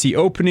the USC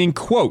opening,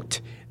 quote,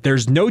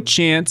 "There's no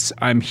chance.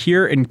 I'm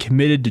here and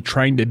committed to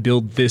trying to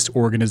build this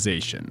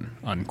organization,"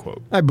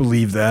 unquote. I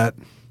believe that.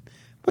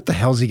 What the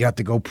hell's he got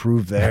to go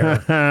prove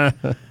there?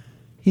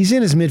 He's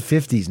in his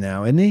mid-50s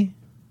now, isn't he?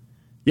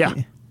 Yeah.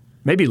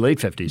 Maybe late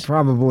 50s.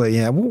 Probably,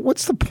 yeah. Well,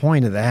 what's the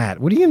point of that?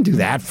 What are you going to do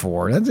that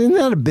for? Isn't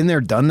that been there,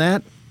 done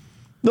that?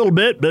 A little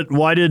bit, but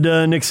why did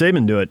Nick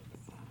Saban do it?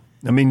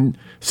 I mean,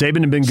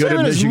 Saban had been good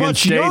at Michigan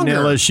State and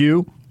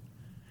LSU.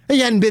 He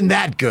hadn't been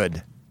that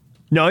good.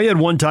 No, he had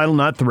 1 title,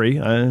 not 3.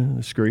 I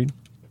agreed.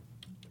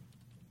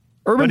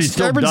 Urban's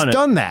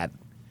done that.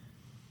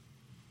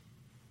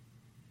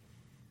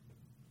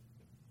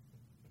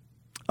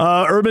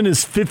 Urban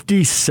is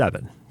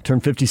 57.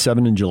 Turned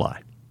 57 in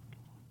July.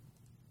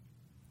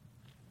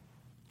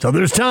 So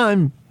there's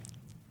time.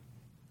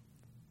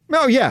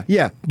 Oh,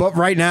 yeah. But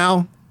right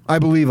now, I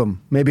believe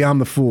him. Maybe I'm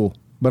the fool,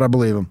 but I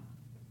believe him.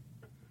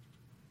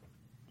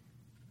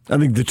 I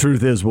think the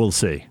truth is we'll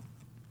see.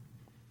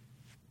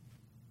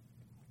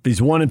 If he's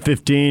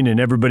 1-15 and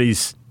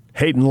everybody's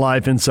hating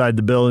life inside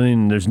the building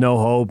and there's no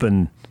hope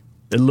and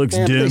it looks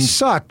doomed. They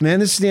suck, man.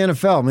 This is the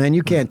NFL, man.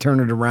 You can't turn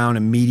it around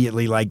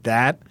immediately like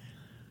that.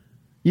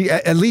 You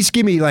at least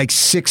give me like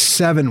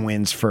 6-7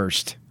 wins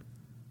first.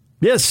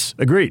 Yes,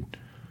 agreed.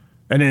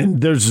 And then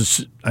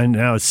and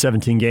now it's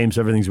 17 games,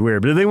 everything's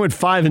weird. But if they went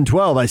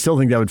 5-12, I still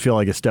think that would feel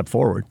like a step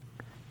forward.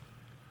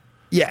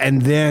 Yeah,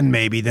 and then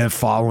maybe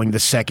following the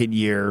second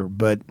year.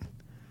 But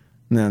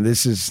no,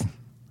 this is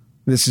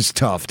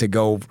tough to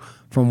go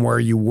from where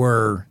you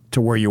were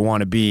to where you want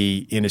to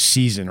be in a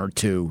season or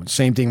two.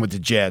 Same thing with the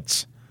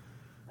Jets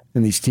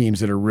and these teams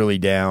that are really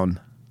down.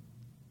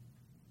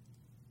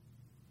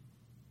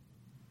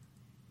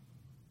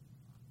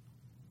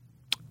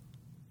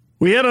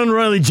 We had on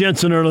Riley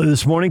Jensen early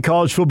this morning.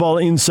 College Football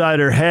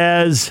Insider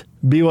has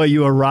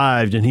BYU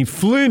arrived, and he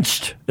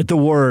flinched at the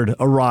word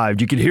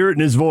arrived. You could hear it in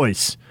his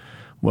voice.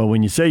 Well,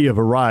 when you say you have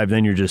arrived,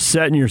 then you're just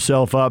setting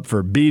yourself up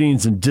for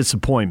beatings and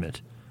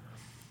disappointment.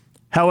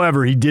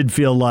 However, he did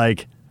feel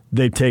like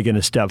they've taken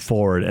a step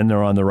forward and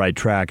they're on the right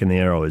track and the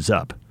arrow is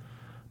up.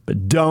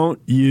 But don't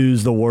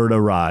use the word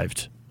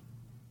arrived.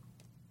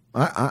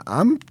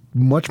 I'm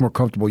much more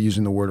comfortable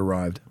using the word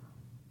arrived.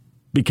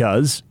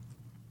 Because?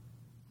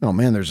 Oh,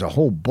 man, there's a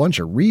whole bunch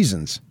of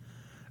reasons.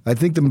 I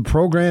think the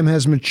program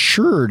has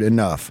matured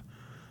enough.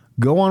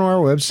 Go on our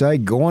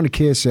website. Go on to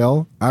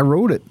KSL. I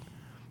wrote it.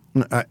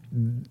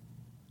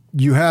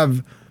 You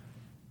have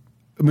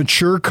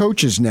mature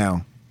coaches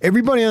now.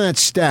 Everybody on that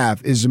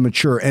staff is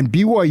mature. And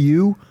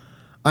BYU,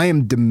 I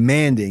am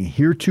demanding,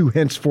 hereto,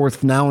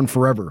 henceforth, now and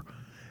forever,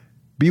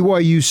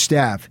 BYU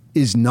staff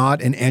is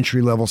not an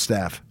entry-level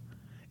staff.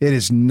 It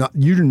is not.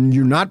 You're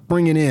not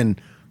bringing in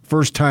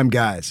first-time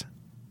guys.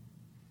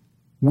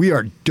 We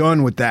are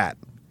done with that.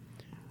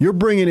 You're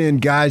bringing in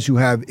guys who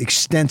have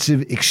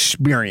extensive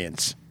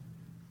experience.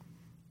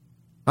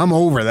 I'm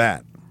over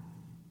that.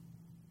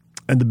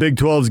 And the Big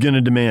 12 is going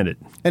to demand it.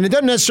 And it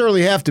doesn't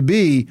necessarily have to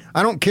be,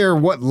 I don't care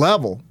what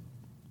level.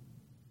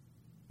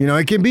 You know,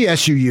 it can be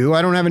SUU.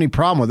 I don't have any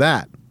problem with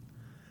that.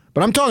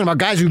 But I'm talking about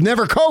guys who've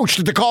never coached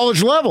at the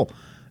college level.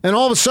 And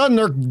all of a sudden,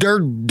 they're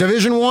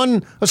Division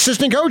I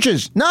assistant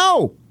coaches.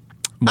 No.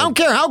 I don't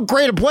care how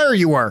great a player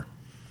you are.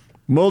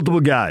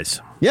 Multiple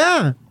guys.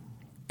 Yeah.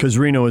 Because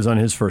Reno was on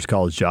his first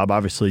college job.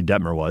 Obviously,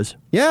 Detmer was.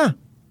 Yeah.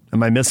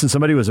 Am I missing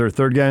somebody? Was there a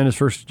third guy on his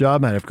first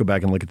job? I'd have to go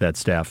back and look at that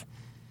staff.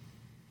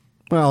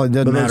 Well, it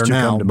doesn't matter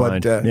now.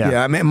 But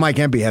yeah, I mean, Mike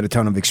Empey had a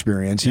ton of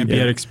experience. He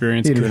had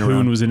experience.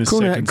 Kuhn was in his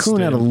second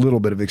Kuhn had a little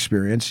bit of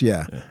experience,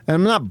 yeah. And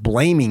I'm not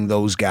blaming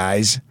those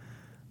guys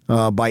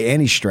by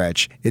any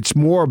stretch. It's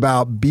more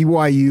about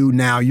BYU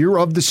now. You're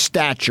of the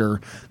stature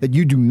that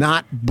you do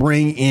not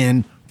bring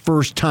in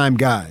first-time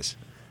guys.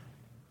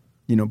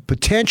 You know,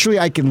 potentially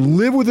I can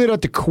live with it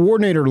at the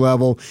coordinator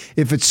level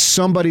if it's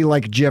somebody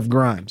like Jeff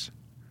Grimes,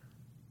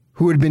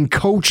 who had been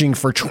coaching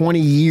for 20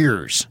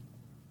 years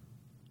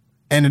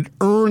and had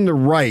earned the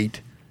right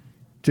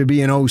to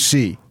be an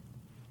OC,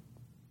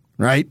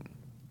 right?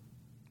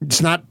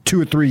 It's not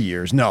 2 or 3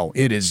 years. No,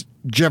 it is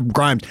Jeff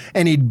Grimes.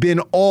 And he'd been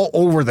all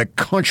over the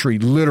country,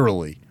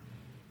 literally.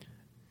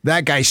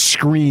 That guy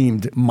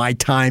screamed, my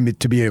time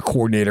to be a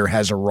coordinator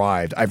has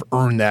arrived. I've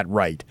earned that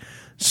right.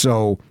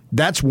 So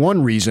that's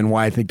one reason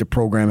why I think the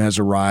program has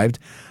arrived.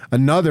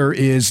 Another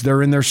is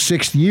they're in their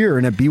 6th year,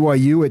 and at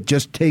BYU it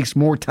just takes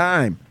more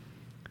time.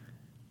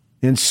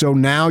 And so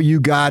now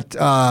you got,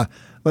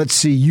 let's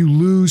see, you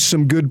lose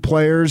some good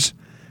players,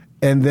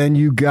 and then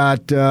you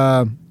got,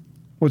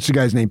 what's the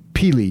guy's name?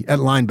 Peely at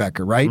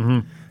linebacker, right?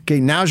 Mm-hmm. Okay,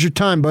 now's your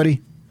time,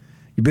 buddy.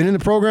 You've been in the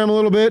program a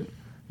little bit.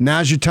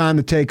 Now's your time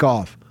to take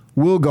off.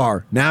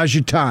 Wilgar, now's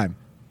your time.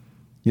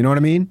 You know what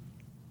I mean?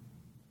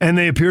 And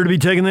they appear to be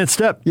taking that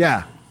step.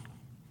 Yeah.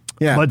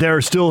 Yeah. But there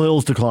are still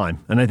hills to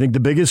climb. And I think the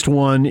biggest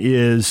one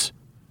is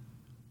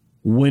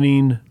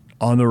winning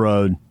on the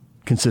road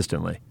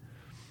consistently.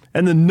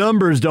 And the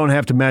numbers don't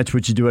have to match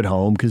what you do at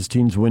home because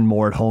teams win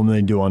more at home than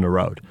they do on the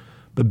road.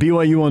 But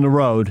BYU on the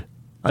road,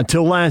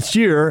 until last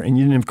year, and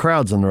you didn't have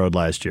crowds on the road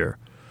last year,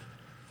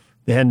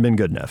 they hadn't been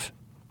good enough.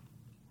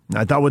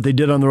 I thought what they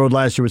did on the road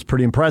last year was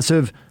pretty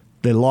impressive.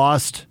 They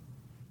lost.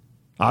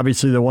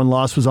 Obviously, the one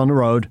loss was on the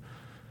road.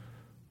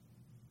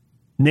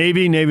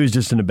 Navy was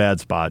just in a bad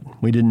spot.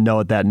 We didn't know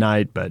it that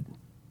night, but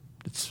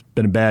it's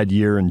been a bad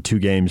year and 2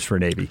 games for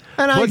Navy.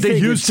 But the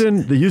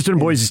Houston and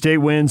Boise State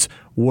wins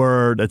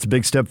that's a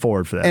big step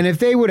forward for them. And if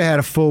they would have had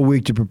a full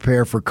week to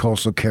prepare for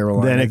Coastal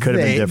Carolina, then it could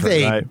have been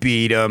different, right? They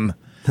beat them.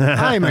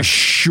 I'm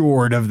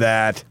assured of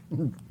that.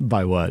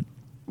 By what?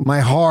 My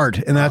heart,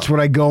 and that's what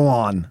I go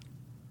on.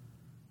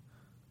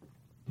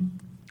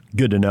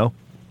 Good to know.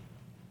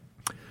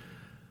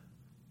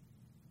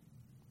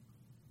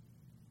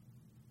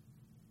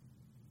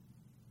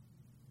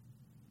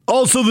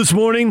 Also this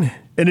morning,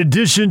 in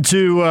addition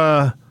to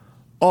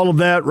all of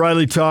that,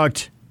 Riley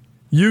talked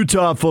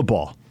Utah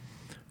football.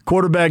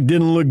 Quarterback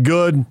didn't look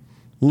good,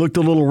 looked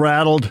a little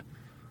rattled,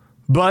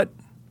 but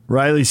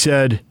Riley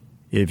said,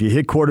 if you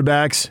hit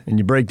quarterbacks and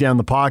you break down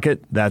the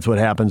pocket, that's what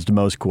happens to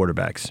most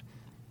quarterbacks.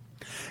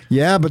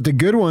 Yeah, but the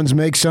good ones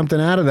make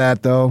something out of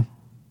that, though.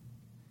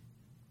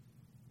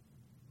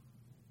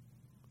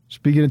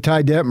 Speaking of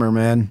Ty Detmer,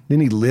 man,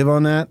 didn't he live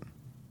on that?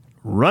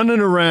 Running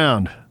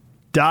around,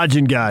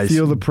 dodging guys,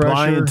 feel the pressure,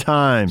 buying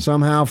time.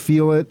 Somehow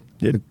feel it,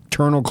 the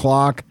eternal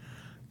clock,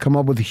 come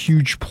up with a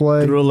huge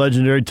play. Threw a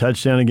legendary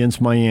touchdown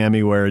against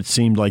Miami where it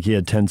seemed like he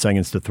had 10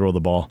 seconds to throw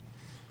the ball.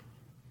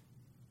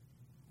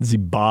 As he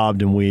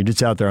bobbed and weaved.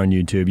 It's out there on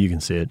YouTube. You can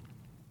see it.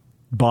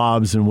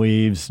 Bobs and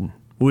weaves and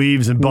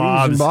weaves and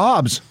bobs. Weaves and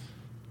bobs.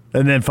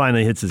 And then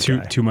finally hits his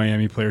guy. Two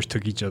Miami players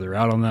took each other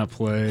out on that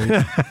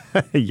play.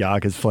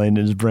 Yak is playing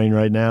in his brain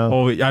right now.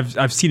 Oh,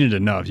 I've seen it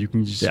enough. You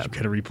can just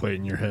kind of replay it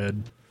in your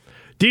head.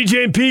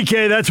 DJ and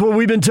PK, that's what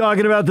we've been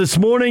talking about this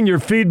morning. Your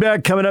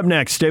feedback coming up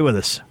next. Stay with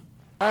us.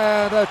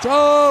 And it's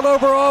all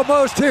over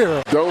almost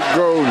here. Don't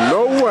go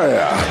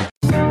nowhere.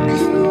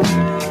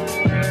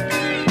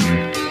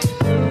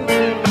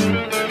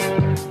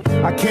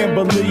 I can't can't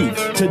believe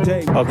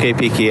today. Okay,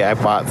 Peaky, I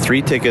bought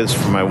 3 tickets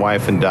for my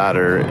wife and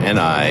daughter and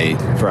I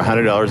for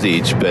 $100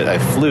 each, but I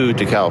flew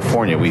to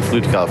California. We flew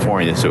to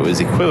California, so it was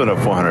equivalent of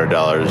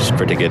 $400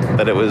 per ticket,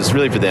 but it was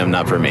really for them,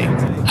 not for me.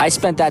 I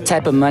spent that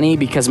type of money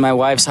because my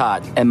wife's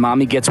hot and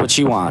mommy gets what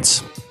she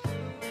wants.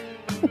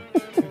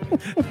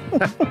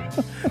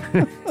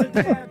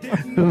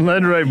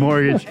 Lendrite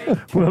Mortgage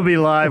will be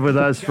live with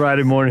us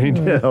Friday morning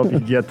to help you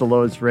get the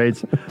lowest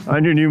rates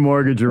on your new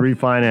mortgage or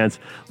refinance.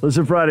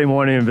 Listen Friday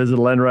morning and visit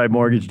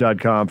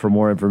lendritemortgage.com for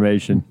more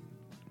information.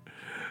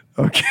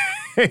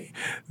 Okay,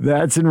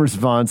 that's in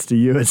response to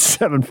you at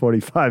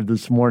 7:45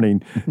 this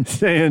morning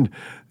saying,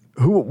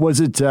 who was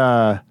it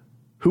that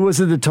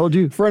told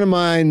you? A friend of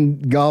mine,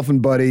 golfing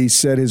buddy,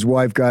 said his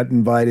wife got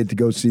invited to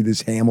go see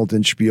this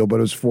Hamilton spiel, but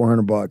it was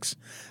 $400.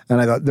 And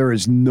I thought, there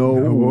is no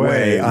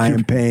way I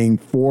am paying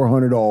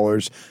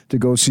 $400 to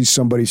go see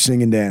somebody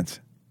sing and dance.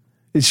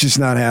 It's just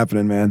not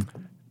happening, man.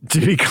 To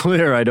be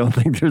clear, I don't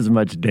think there's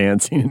much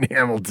dancing in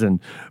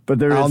Hamilton,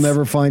 but I'll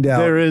never find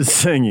out. There is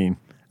singing.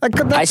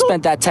 I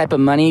spent that type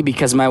of money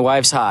because my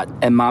wife's hot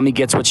and mommy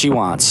gets what she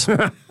wants.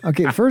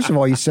 Okay, first of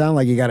all, you sound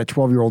like you got a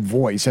 12-year-old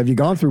voice. Have you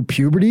gone through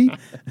puberty?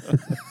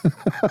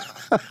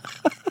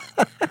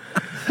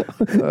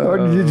 Or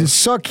did you just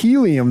suck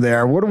helium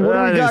there? What do we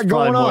got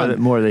going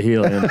on? More the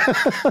helium.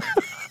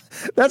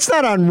 That's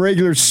not on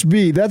regular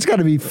speed. That's got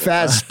to be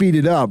fast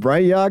speeded up,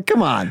 right? Yeah,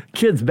 come on.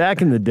 Kids,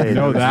 back in the day,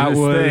 No, there that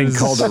was this thing was-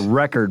 called a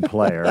record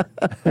player.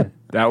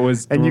 That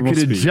was And you normal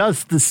could speed.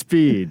 adjust the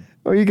speed.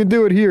 Well, you can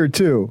do it here,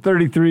 too.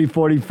 33,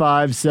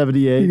 45,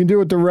 78. You can do it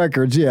with the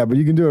records, yeah, but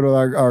you can do it with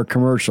our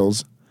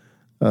commercials.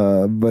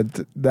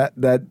 But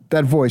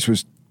that voice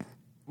was...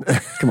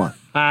 Come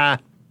on.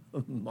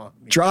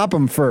 Drop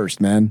them first,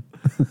 man.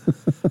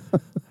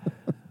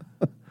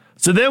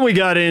 So then we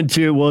got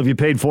into, well, if you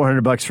paid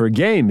 $400 for a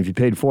game, if you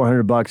paid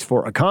 $400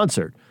 for a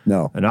concert.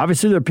 No. And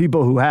obviously there are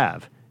people who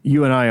have.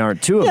 You and I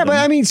aren't two of them. Yeah, but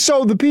I mean,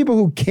 so the people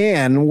who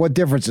can, what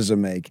difference does it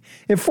make?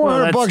 If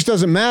 $400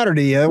 doesn't matter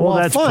to you, well,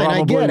 that's fine, I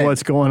probably get it.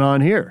 what's going on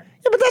here.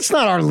 Yeah, but that's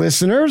not our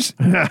listeners.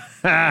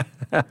 That's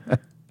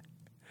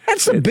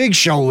the Big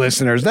Show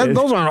listeners.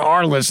 Those aren't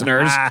our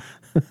listeners.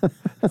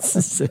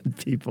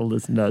 People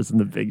listen to us in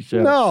the Big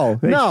Show. No,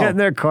 they get in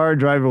their car,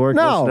 drive to work,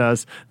 listen to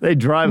us. They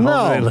drive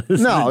home, they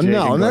listen to Jake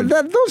and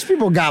Gordon. Those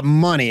people got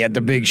money at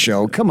the Big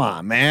Show. Come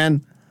on,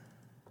 man.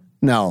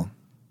 No.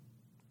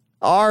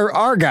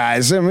 Our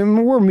guys, I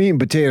mean, we're meat and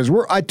potatoes.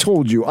 I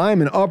told you,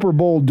 I'm an upper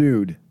bowl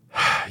dude.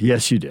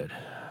 Yes, you did.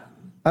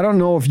 I don't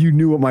know if you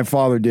knew what my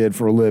father did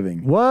for a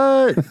living.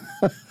 What?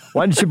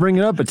 Why didn't you bring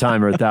it up a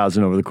time or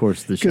 1,000 over the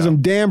course of the show? Because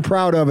I'm damn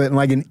proud of it, and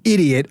like an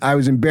idiot, I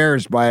was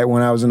embarrassed by it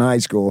when I was in high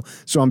school,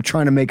 so I'm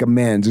trying to make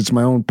amends. It's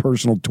my own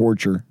personal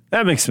torture.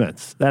 That makes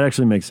sense. That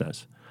actually makes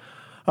sense.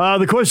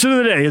 The question of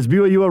the day is,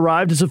 BYU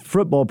arrived as a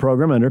football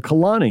program under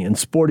Kalani, and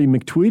Sporty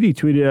McTweety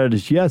tweeted out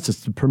as, yes,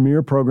 it's the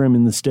premier program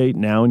in the state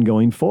now and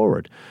going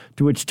forward.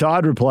 To which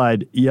Todd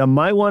replied, you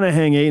might want to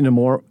hang 8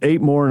 more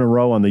in a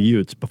row on the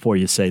Utes before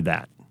you say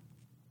that.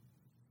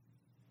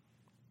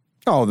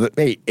 Oh,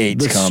 the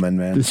eight's coming,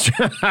 man.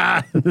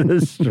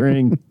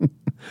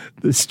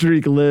 The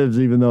streak lives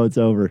even though it's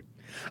over.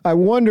 I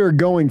wonder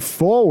going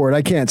forward,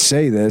 I can't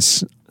say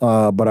this,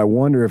 but I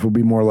wonder if it'll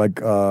be more like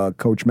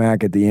Coach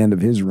Mack at the end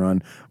of his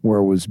run, where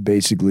it was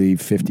basically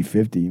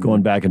 50-50.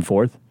 Going back and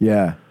forth?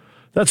 Yeah.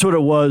 That's what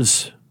it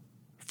was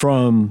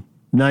from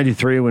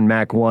 93 when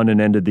Mack won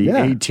and ended the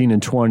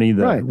 18-20,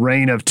 the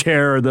reign of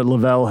terror that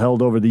Lavelle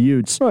held over the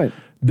Utes. Right.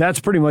 That's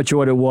pretty much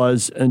what it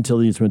was until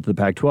the Utes went to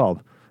the Pac-12.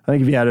 I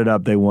think if you add it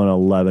up, they won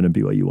 11 and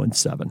BYU won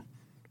 7.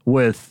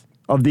 With,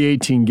 of the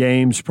 18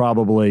 games,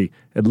 probably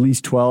at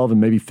least 12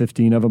 and maybe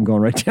 15 of them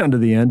going right down to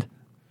the end.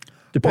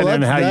 Depending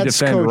on how you defend that's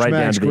Coach right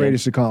Mack's down to the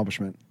greatest end.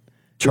 accomplishment.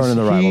 Turning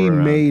the rivalry He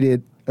around. made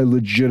it a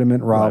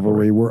legitimate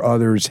rivalry where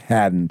others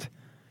hadn't.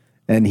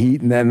 And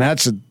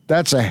that's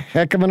a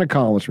heck of an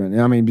accomplishment.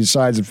 I mean,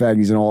 besides the fact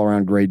he's an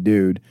all-around great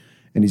dude,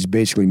 and he's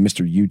basically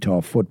Mr.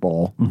 Utah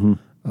football,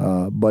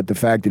 but the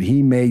fact that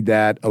he made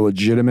that a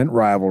legitimate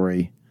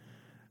rivalry,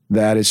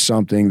 that is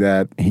something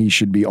that he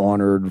should be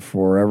honored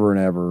forever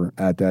and ever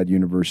at that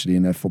university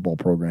and that football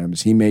program.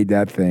 He made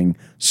that thing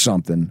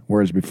something,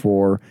 whereas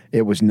before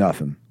it was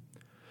nothing.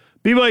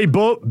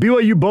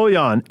 BYU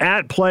Bullion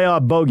at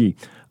Playoff Bogey.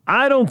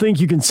 I don't think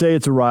you can say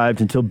it's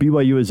arrived until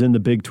BYU is in the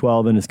Big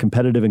 12 and is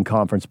competitive in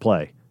conference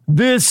play.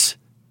 This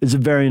is a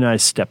very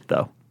nice step,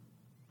 though.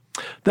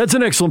 That's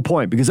an excellent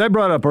point, because I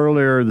brought up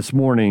earlier this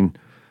morning,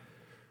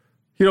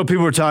 people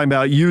were talking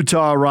about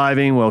Utah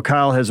arriving. Well,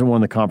 Kyle hasn't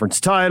won the conference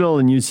title,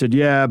 and you said,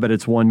 yeah, but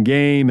it's one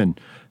game. And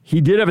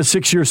he did have a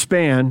 6-year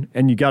span,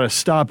 and you got to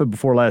stop it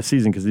before last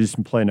season because he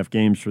didn't play enough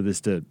games for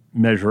this to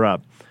measure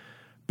up.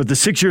 But the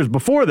 6 years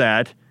before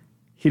that,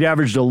 he'd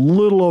averaged a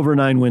little over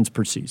 9 wins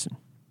per season.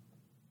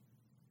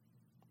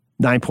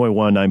 9.1,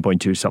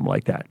 9.2, something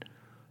like that.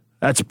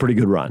 That's a pretty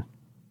good run.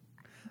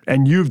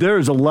 And there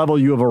is a level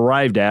you have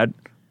arrived at,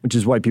 which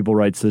is why people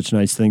write such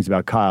nice things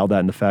about Kyle,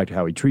 that and the fact of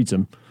how he treats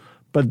him.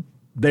 But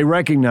they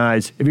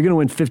recognize if you're going to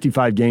win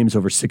 55 games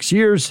over 6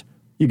 years,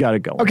 you got to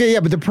go. Okay, yeah,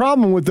 but the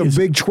problem with the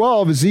Big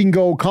 12 is he can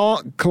go,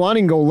 Kalani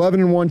can go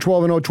 11-1,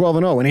 12-0,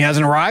 12-0, and he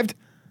hasn't arrived?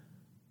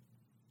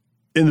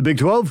 In the Big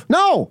 12?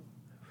 No.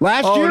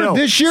 Last year,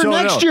 this year,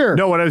 next year.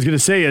 No, what I was going to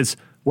say is,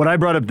 what I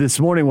brought up this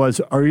morning was,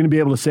 are you going to be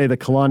able to say that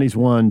Kalani's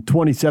won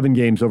 27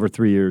 games over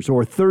 3 years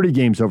or 30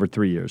 games over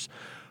 3 years?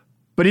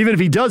 But even if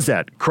he does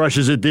that,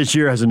 crushes it this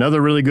year, has another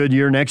really good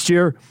year next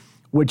year,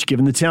 which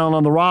given the talent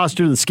on the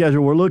roster, the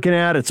schedule we're looking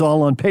at, it's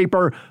all on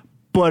paper,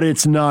 but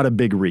it's not a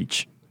big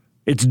reach.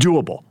 It's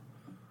doable.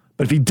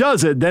 But if he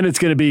does it, then it's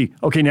going to be,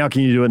 okay, now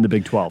can you do it in the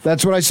Big 12?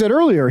 That's what I said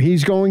earlier.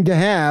 He's going to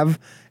have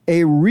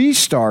a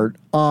restart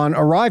on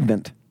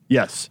arrivement.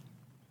 Yes.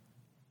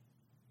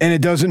 And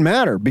it doesn't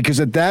matter because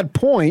at that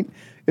point,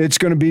 it's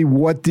going to be,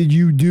 what did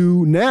you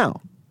do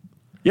now?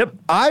 Yep.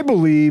 I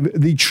believe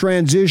the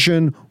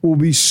transition will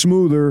be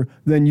smoother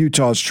than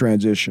Utah's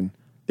transition.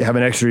 They have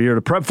an extra year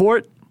to prep for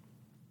it.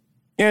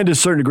 And to a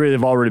certain degree,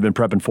 they've already been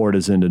prepping for it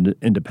as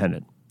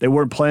independent. They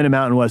weren't playing a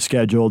Mountain West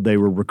schedule. They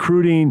were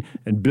recruiting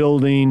and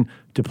building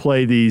to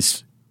play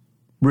these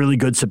really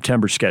good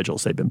September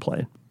schedules they've been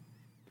playing.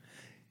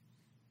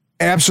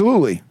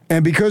 Absolutely.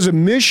 And because of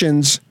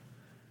missions,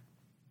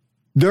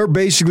 they're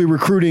basically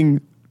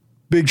recruiting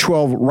Big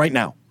 12 right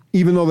now,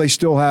 even though they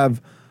still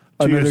have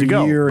another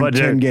year and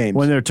 10 games.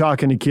 When they're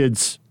talking to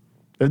kids,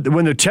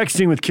 when they're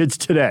texting with kids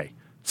today,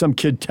 some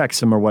kid texts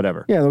them or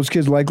whatever. Yeah, those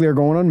kids likely are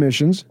going on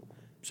missions.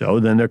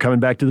 So then they're coming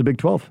back to the Big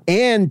 12.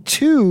 And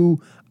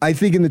two, I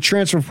think in the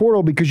transfer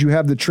portal, because you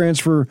have the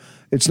transfer,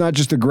 it's not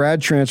just a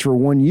grad transfer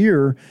 1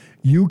 year,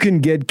 you can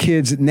get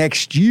kids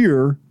next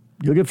year.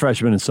 You'll get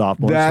freshmen and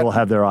sophomores who will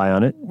have their eye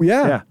on it.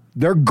 Yeah.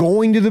 They're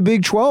going to the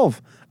Big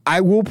 12.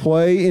 I will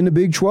play in the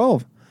Big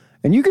 12.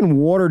 And you can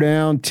water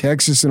down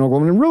Texas and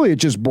Oklahoma. And really, it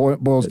just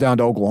boils down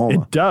to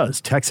Oklahoma. It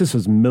does. Texas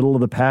was middle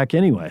of the pack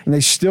anyway. And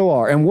they still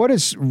are. And what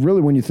is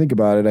really, when you think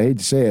about it, I hate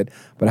to say it,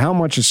 but how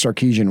much has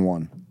Sarkisian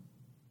won?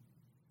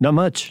 Not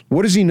much.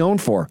 What is he known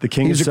for? The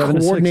king He's of a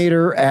 7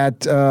 coordinator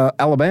at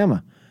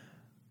Alabama.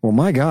 Well,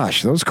 my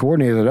gosh, those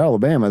coordinators at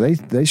Alabama,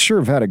 they sure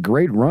have had a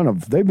great run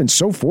of. They've been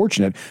so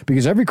fortunate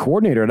because every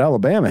coordinator at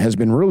Alabama has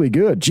been really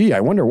good. Gee, I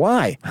wonder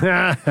why.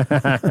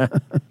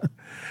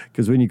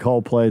 Because when you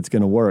call play, it's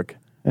going to work.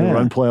 The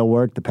run play will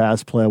work. The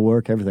pass play will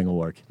work. Everything will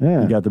work.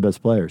 Yeah. You got the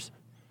best players.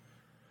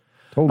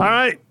 Totally. All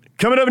right,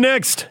 coming up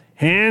next,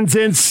 Hans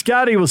and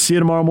Scotty. We'll see you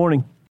tomorrow morning.